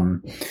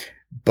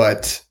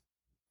 But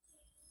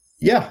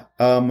yeah,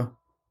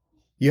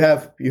 you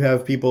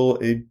have people,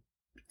 and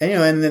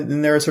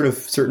then there are sort of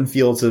certain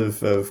fields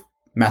of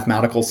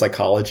mathematical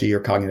psychology or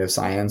cognitive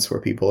science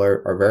where people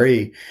are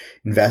very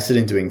invested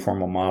in doing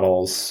formal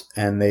models,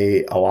 and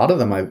a lot of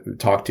them I've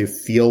talked to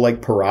feel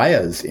like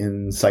pariahs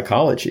in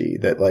psychology,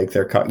 that like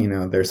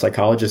their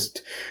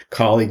psychologist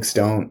colleagues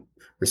don't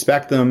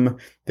respect them.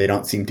 They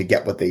don't seem to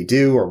get what they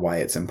do or why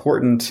it's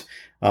important.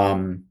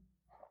 And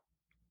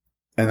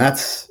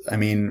that's, I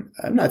mean,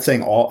 I'm not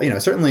saying all,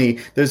 certainly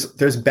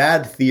there's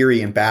bad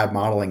theory and bad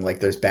modeling,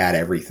 like there's bad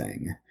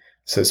everything.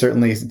 So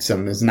certainly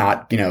some is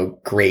not,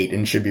 great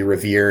and should be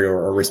revered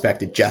or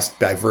respected just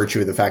by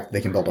virtue of the fact that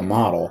they can build a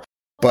model.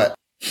 But,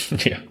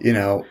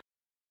 but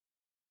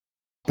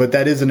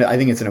that isn't, I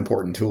think it's an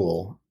important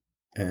tool.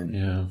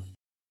 And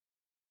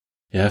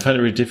yeah, I find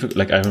it really difficult.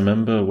 Like, I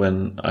remember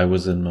when I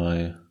was in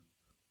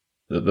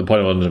the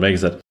point I wanted to make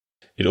is that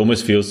it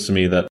almost feels to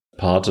me that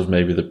part of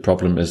maybe the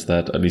problem is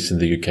that, at least in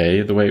the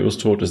UK, the way it was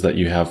taught is that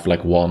you have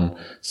like one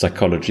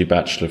psychology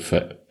bachelor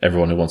for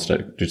everyone who wants to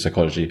do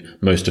psychology,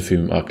 most of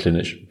whom are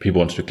people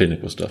want to do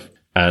clinical stuff.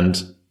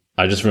 And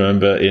I just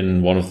remember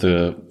in one of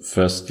the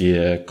first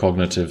year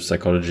cognitive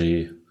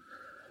psychology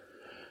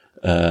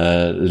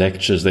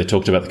lectures, they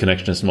talked about the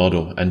connectionist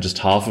model, and just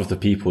half of the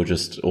people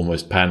just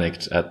almost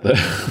panicked at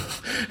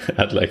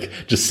at like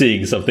just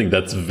seeing something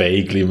that's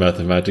vaguely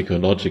mathematical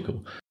and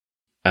logical.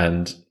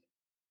 And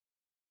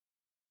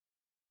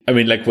I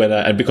mean, like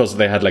and because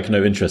they had like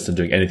no interest in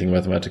doing anything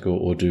mathematical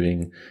or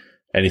doing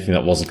anything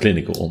that wasn't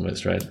clinical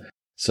almost, right?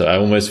 So I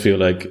almost feel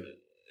like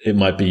it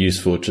might be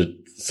useful to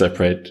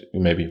separate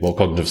maybe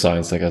cognitive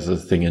science, like as a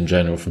thing in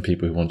general, from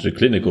people who want to do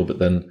clinical, but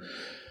then,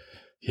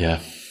 yeah.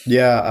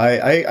 Yeah,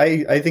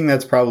 I think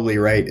that's probably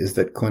right, is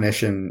that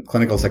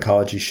clinical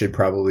psychology should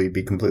probably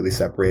be completely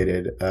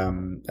separated.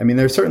 I mean,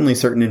 there's certainly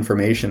certain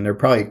information. There are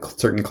probably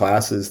certain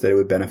classes that it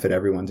would benefit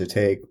everyone to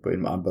take, but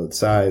on both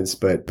sides.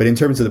 But in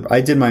terms of I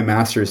did my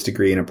master's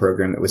degree in a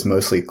program that was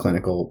mostly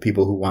clinical,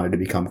 people who wanted to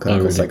become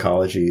clinical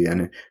psychology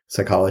and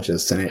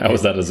psychologists. And how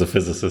was that as a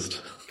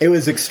physicist? It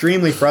was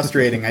extremely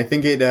frustrating. I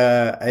think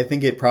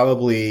it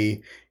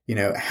probably,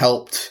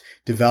 helped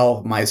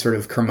develop my sort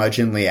of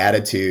curmudgeonly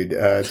attitude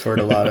toward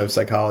a lot of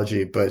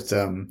psychology. But,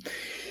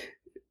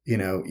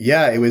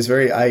 it was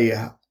very,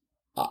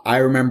 I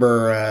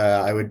remember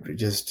I would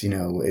just,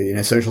 in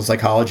a social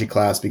psychology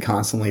class, be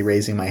constantly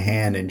raising my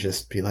hand and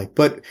just be like,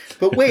 but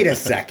wait a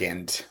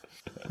second.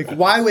 Like,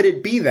 why would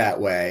it be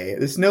that way?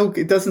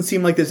 It doesn't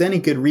seem like there's any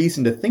good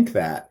reason to think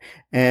that.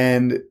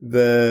 And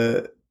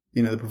the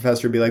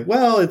professor would be like,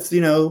 well, it's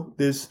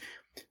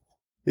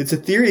a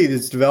theory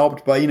that's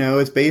developed by,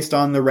 it's based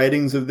on the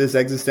writings of this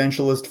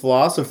existentialist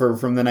philosopher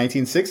from the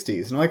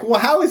 1960s. And I'm like, well,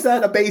 how is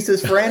that a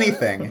basis for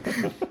anything?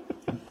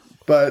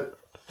 But,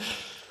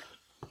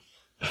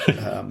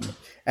 and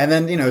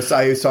then, so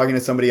I was talking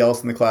to somebody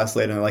else in the class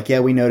later, and they're like, yeah,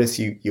 we notice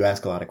you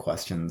ask a lot of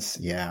questions.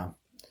 Yeah.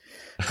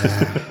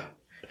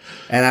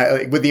 And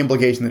I, with the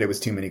implication that it was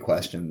too many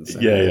questions.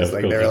 And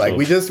like, they were like,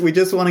 we just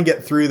want to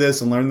get through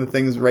this and learn the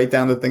things, write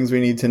down the things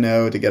we need to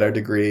know to get our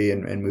degree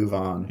and move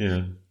on.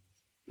 Yeah.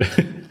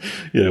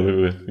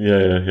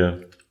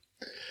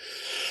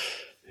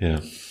 Yeah.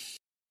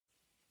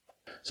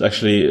 So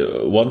actually,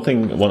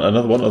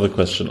 one other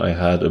question I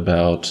had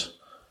about,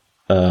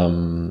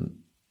 the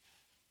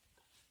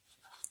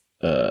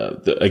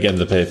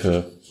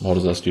paper,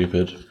 models are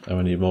stupid, and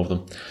we need more of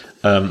them.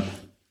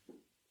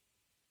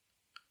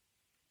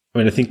 I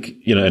mean, I think,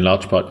 in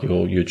large part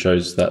you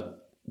chose that,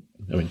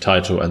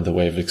 title and the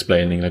way of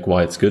explaining like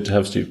why it's good to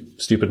have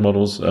stupid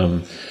models,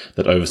 that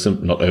not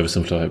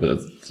oversimplify, but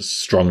that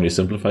strongly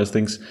simplifies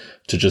things,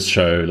 to just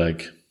show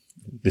like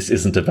this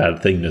isn't a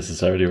bad thing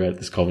necessarily, right?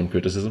 This common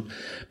criticism.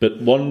 But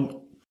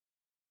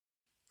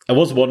I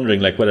was wondering,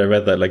 like, when I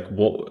read that, like,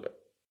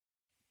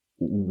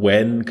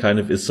 when kind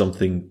of is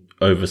something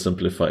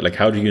oversimplified? Like,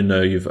 how do you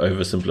know you've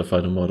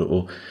oversimplified a model,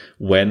 or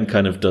when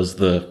kind of does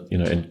the,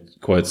 in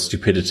quotes,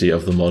 stupidity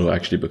of the model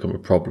actually become a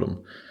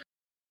problem?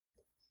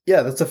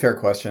 Yeah, that's a fair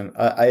question.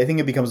 I think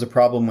it becomes a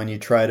problem when you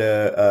try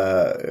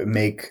to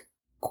make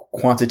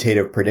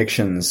quantitative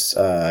predictions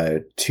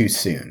too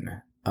soon.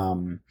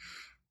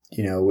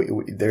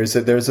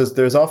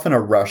 There's often a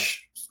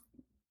rush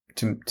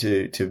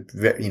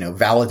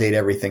validate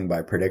everything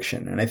by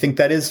prediction. And I think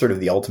that is sort of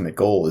the ultimate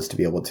goal, is to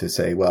be able to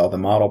say, well, the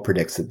model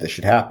predicts that this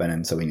should happen,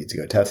 and so we need to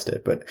go test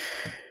it. But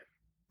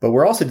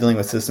we're also dealing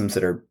with systems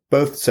that are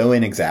both so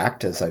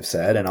inexact, as I've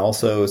said, and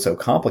also so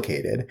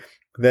complicated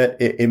that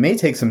it may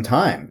take some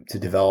time to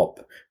develop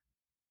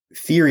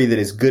theory that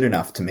is good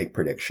enough to make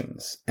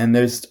predictions. And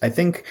I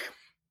think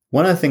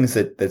one of the things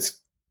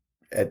that's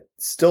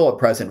still at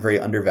present very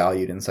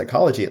undervalued in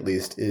psychology, at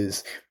least,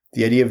 is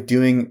the idea of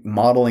doing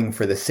modeling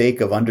for the sake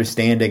of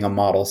understanding a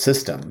model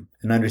system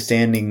and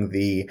understanding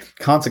the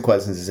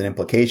consequences and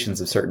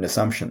implications of certain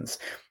assumptions.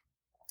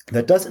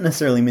 That doesn't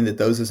necessarily mean that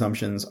those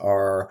assumptions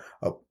are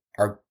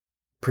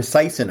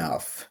precise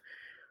enough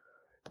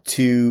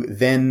to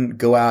then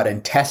go out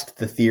and test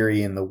the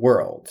theory in the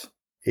world.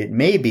 It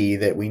may be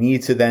that we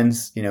need to then,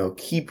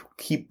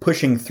 keep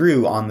pushing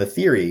through on the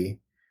theory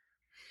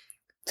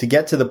to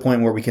get to the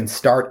point where we can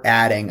start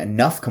adding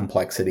enough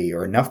complexity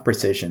or enough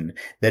precision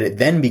that it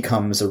then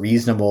becomes a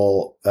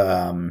reasonable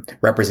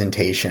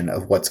representation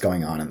of what's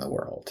going on in the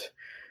world.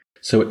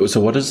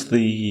 So what is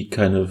the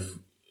kind of,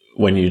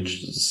 when you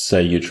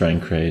say you try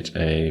and create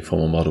a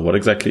formal model, what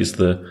exactly is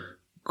the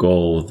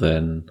goal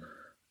then?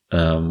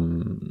 I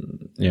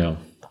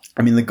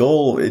mean, the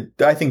goal,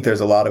 I think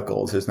there's a lot of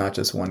goals. There's not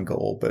just one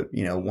goal, but,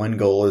 one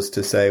goal is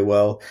to say,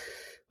 well,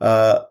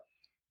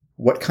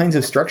 what kinds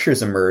of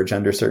structures emerge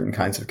under certain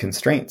kinds of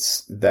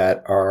constraints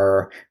that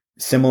are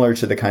similar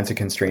to the kinds of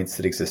constraints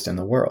that exist in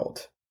the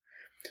world.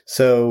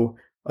 So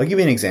I'll give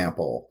you an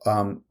example.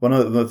 One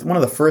of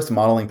the first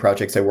modeling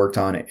projects I worked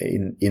on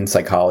in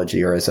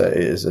psychology, or as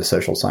a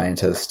social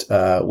scientist,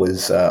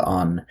 was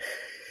on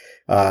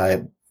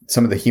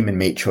some of the human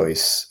mate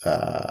choice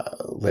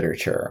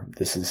literature.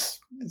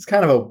 It's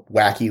kind of a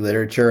wacky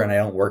literature, and I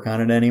don't work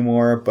on it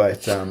anymore.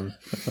 But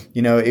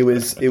it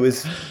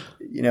was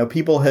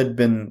people had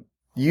been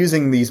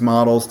using these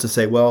models to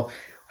say, well,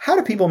 how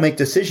do people make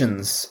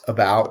decisions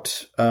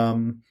about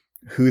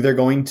who they're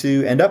going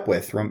to end up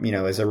with,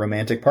 as a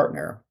romantic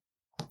partner,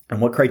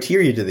 and what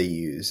criteria do they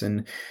use?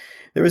 And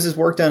there was this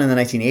work done in the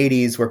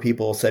 1980s where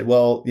people said,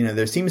 well,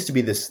 there seems to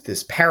be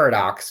this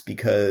paradox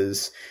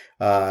because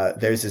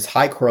there's this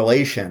high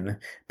correlation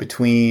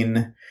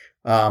between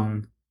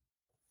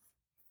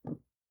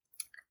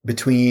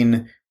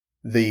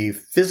the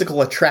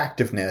physical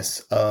attractiveness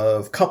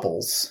of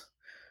couples.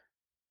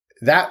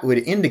 That would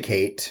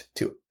indicate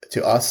to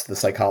us, the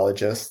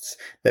psychologists,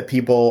 that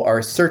people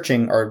are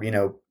searching or,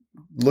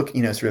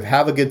 sort of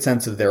have a good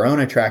sense of their own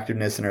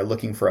attractiveness and are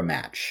looking for a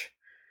match.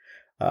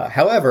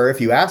 However,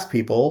 if you ask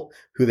people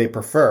who they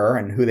prefer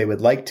and who they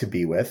would like to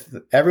be with,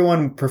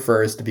 everyone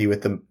prefers to be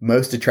with the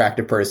most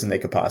attractive person they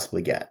could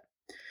possibly get.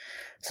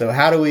 So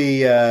how do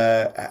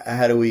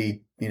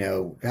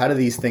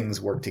these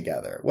things work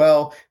together?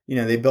 Well,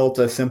 they built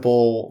a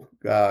simple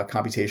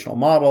computational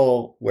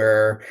model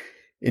where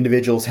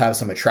individuals have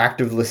some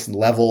attractiveness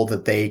level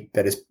that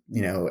is,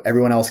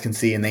 everyone else can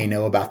see and they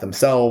know about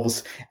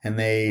themselves. And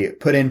they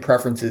put in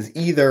preferences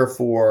either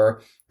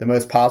for the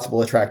most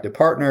possible attractive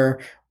partner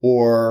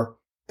or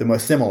the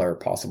most similar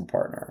possible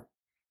partner.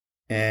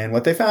 And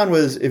what they found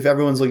was if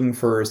everyone's looking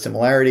for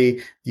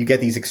similarity, you get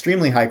these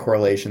extremely high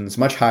correlations,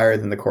 much higher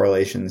than the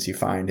correlations you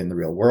find in the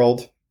real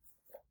world.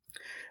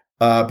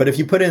 But if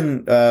you put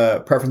in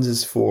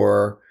preferences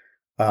for,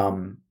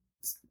 everyone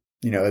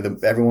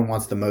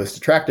wants the most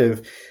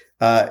attractive,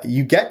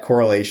 you get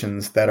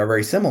correlations that are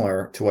very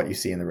similar to what you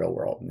see in the real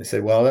world. And they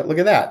said, well, look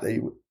at that.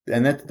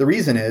 And the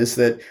reason is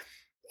that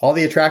all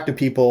the attractive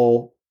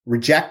people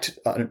reject,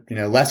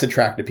 less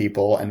attractive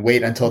people and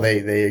wait until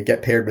they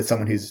get paired with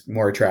someone who's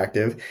more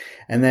attractive.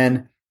 And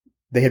then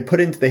they had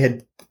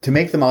to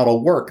make the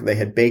model work, they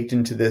had baked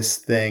into this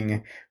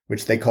thing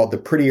which they called the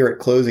prettier at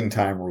closing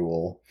time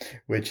rule,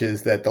 which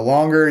is that the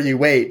longer you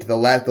wait, the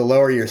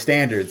lower your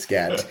standards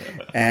get.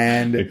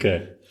 And,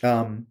 okay.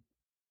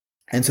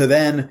 And so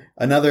then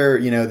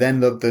then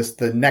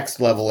the next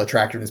level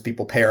attractiveness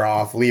people pair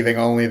off, leaving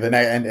only the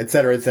next, and et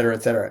cetera, et cetera,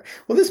 et cetera.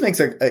 Well, this makes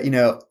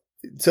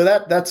so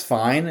that's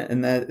fine.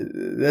 And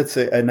that's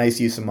a nice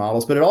use of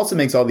models, but it also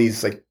makes all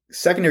these like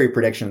secondary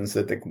predictions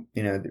that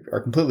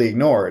are completely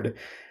ignored.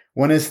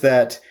 One is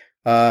that,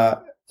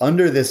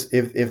 under this,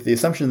 if the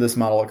assumption of this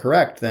model are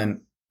correct,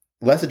 then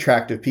less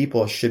attractive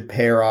people should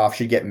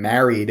get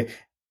married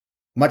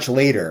much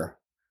later.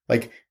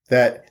 Like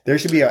that there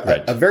should be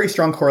a very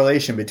strong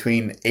correlation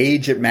between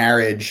age at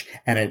marriage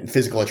and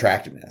physical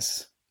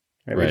attractiveness,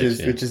 right? Which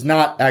is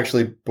not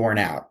actually borne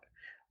out.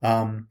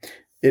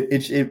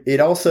 It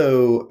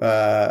also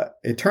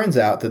it turns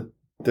out that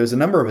there's a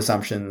number of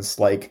assumptions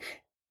like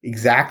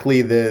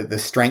exactly the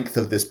strength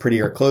of this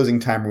prettier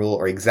closing time rule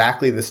or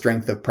exactly the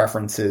strength of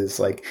preferences.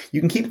 Like you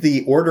can keep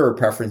the order of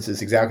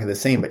preferences exactly the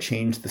same, but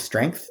change the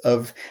strength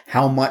of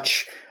how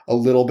much a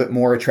little bit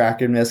more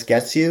attractiveness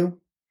gets you.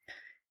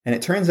 And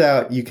it turns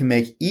out you can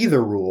make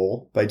either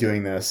rule by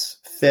doing this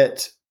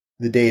fit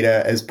the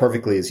data as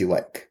perfectly as you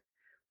like.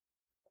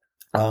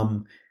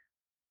 And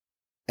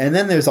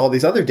then there's all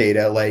these other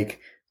data like,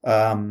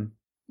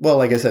 well,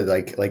 like I said,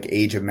 like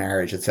age of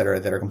marriage, et cetera,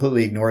 that are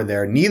completely ignored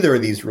there. Neither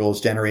of these rules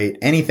generate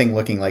anything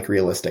looking like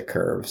realistic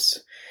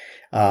curves.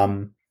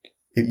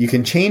 You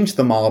can change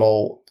the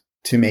model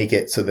to make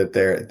it so that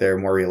they're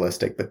more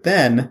realistic. But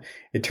then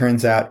it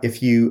turns out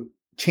if you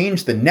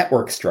change the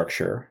network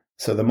structure,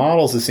 so the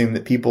models assume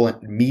that people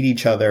meet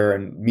each other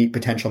and meet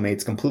potential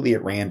mates completely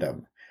at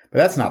random. But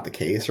that's not the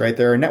case, right?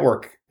 There are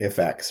network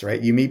effects, right?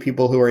 You meet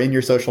people who are in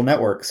your social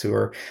networks, who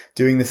are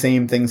doing the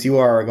same things you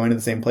are, or going to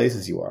the same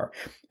places you are.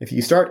 If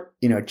you start,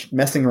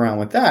 messing around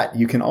with that,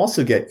 you can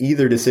also get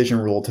either decision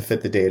rule to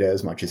fit the data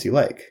as much as you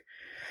like.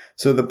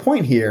 So the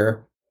point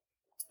here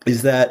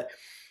is that,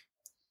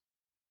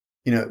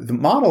 the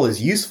model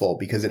is useful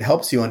because it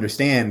helps you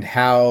understand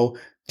how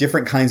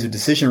different kinds of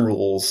decision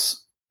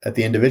rules at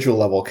the individual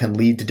level can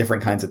lead to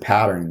different kinds of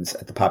patterns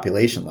at the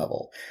population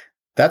level.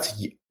 That's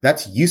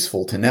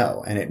useful to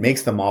know, and it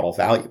makes the model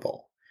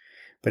valuable.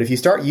 But if you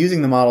start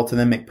using the model to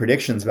then make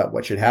predictions about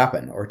what should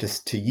happen, or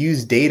to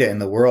use data in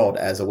the world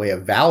as a way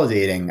of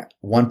validating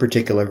one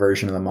particular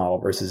version of the model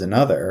versus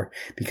another,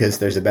 because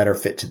there's a better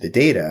fit to the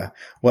data,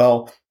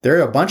 well, there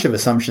are a bunch of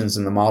assumptions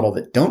in the model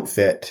that don't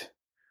fit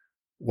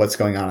what's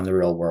going on in the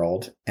real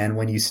world. And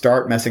when you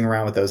start messing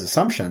around with those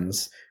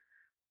assumptions,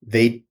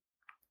 they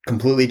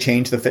completely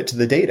change the fit to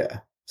the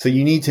data. So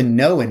you need to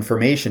know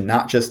information,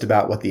 not just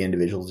about what the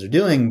individuals are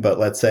doing, but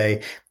let's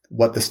say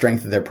what the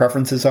strength of their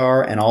preferences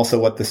are and also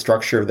what the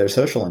structure of their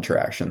social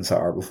interactions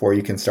are before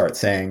you can start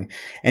saying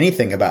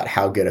anything about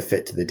how good a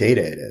fit to the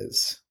data it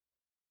is.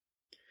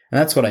 And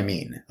that's what I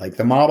mean. Like,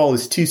 the model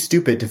is too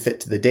stupid to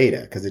fit to the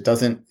data because it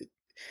doesn't,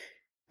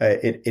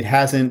 it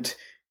hasn't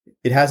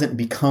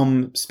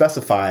become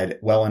specified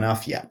well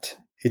enough yet.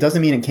 It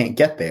doesn't mean it can't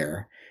get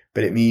there,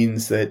 but it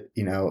means that,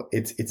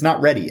 it's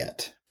not ready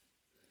yet.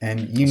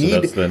 And you need,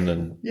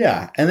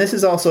 and this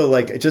is also,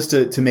 like, just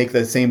to make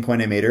the same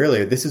point I made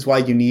earlier, this is why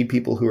you need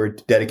people who are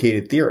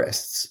dedicated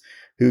theorists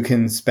who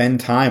can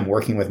spend time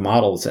working with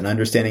models and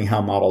understanding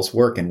how models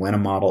work and when a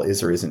model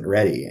is or isn't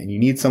ready. And you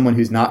need someone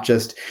who's not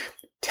just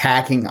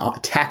tacking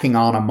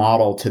on a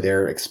model to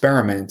their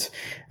experiment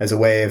as a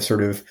way of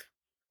sort of,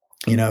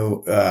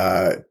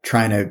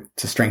 trying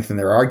to strengthen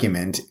their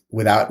argument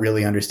without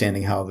really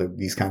understanding how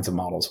these kinds of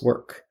models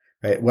work.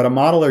 Right. What a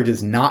modeler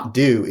does not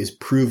do is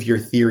prove your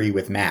theory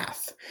with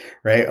math,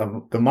 right?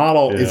 The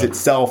model is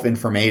itself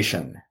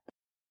information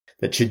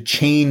that should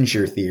change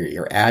your theory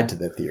or add to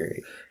the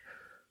theory.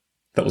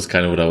 That was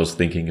kind of what I was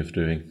thinking of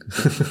doing.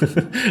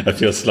 I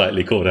feel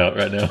slightly caught out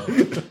right now.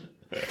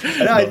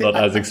 Not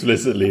as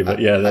explicitly, but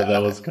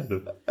that was kind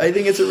of... I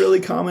think it's a really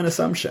common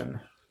assumption.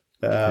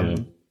 But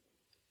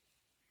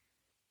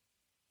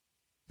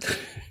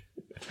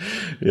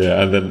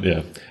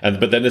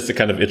then it's a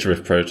kind of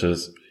iterative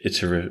process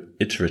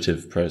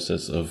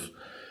of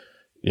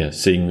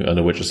seeing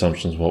under which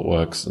assumptions what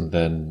works, and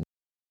then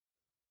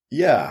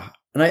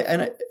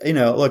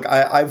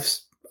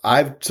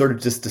I've sort of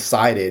just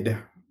decided,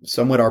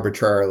 somewhat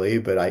arbitrarily,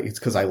 but it's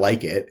because I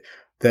like it,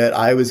 that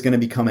I was going to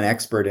become an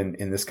expert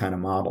in this kind of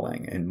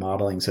modeling and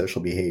modeling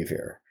social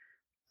behavior.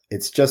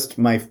 It's just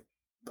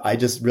I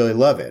just really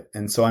love it,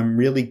 and so I'm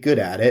really good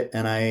at it,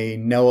 and I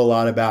know a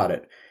lot about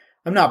it.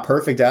 I'm not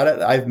perfect at it.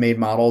 I've made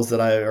models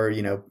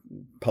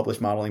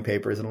published modeling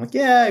papers, and I'm like,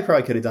 I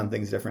probably could have done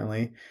things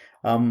differently.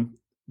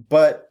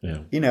 But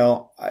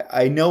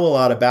I know a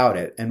lot about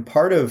it. And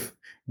part of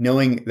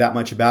knowing that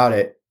much about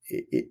it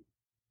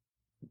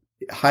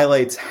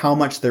highlights how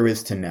much there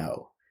is to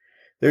know.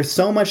 There's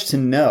so much to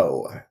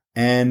know.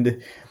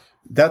 And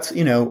that's,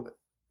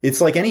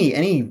 it's like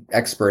any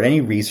expert,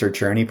 any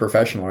researcher, any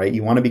professional, right?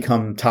 You want to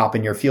become top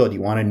in your field.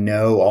 You want to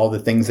know all the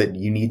things that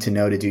you need to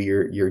know to do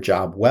your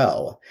job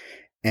well.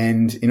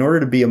 And in order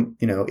to be,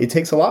 it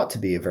takes a lot to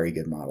be a very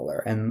good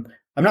modeler. And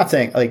I'm not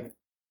saying, like,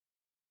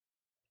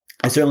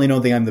 I certainly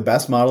don't think I'm the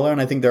best modeler, and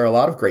I think there are a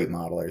lot of great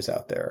modelers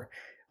out there.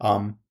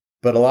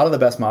 But a lot of the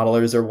best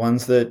modelers are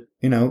ones that,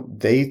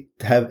 they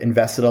have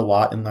invested a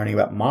lot in learning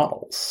about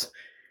models.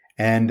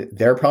 And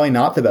they're probably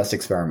not the best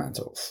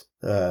experimenters,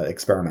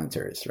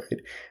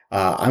 right?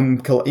 I'm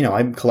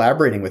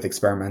collaborating with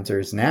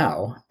experimenters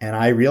now, and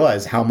I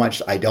realize how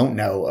much I don't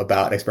know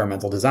about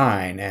experimental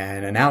design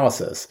and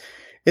analysis.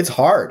 It's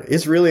hard.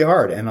 It's really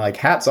hard. And, like,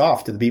 hats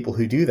off to the people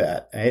who do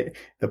that, right?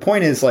 The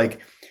point is, like,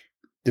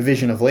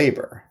 division of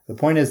labor. The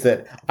point is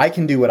that I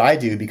can do what I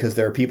do because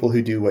there are people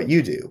who do what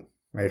you do,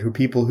 right?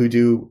 People who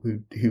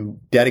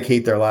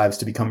dedicate their lives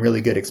to become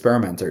really good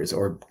experimenters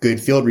or good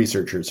field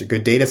researchers or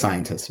good data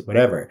scientists or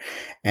whatever.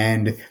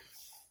 And,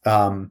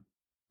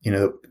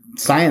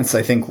 science,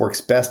 I think,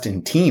 works best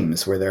in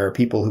teams where there are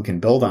people who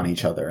can build on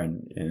each other,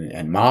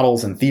 and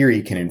models and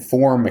theory can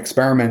inform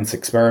experiments,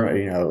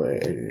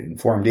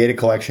 inform data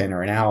collection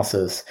or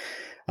analysis.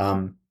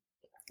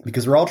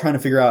 Because we're all trying to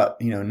figure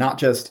out, not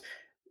just,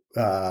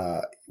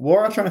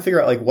 we're all trying to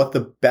figure out, like, what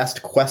the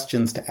best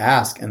questions to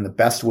ask and the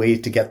best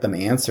ways to get them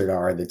answered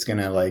are, that's going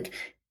to, like,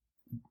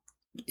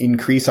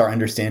 increase our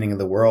understanding of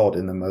the world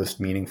in the most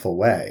meaningful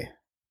way.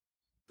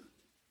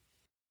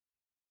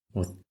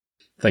 Well,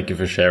 Thank you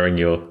for sharing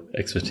your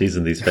expertise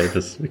in these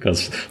papers,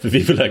 because for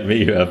people like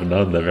me who have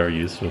none, they're very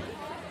useful.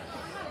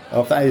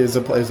 Well, it was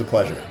a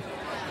pleasure.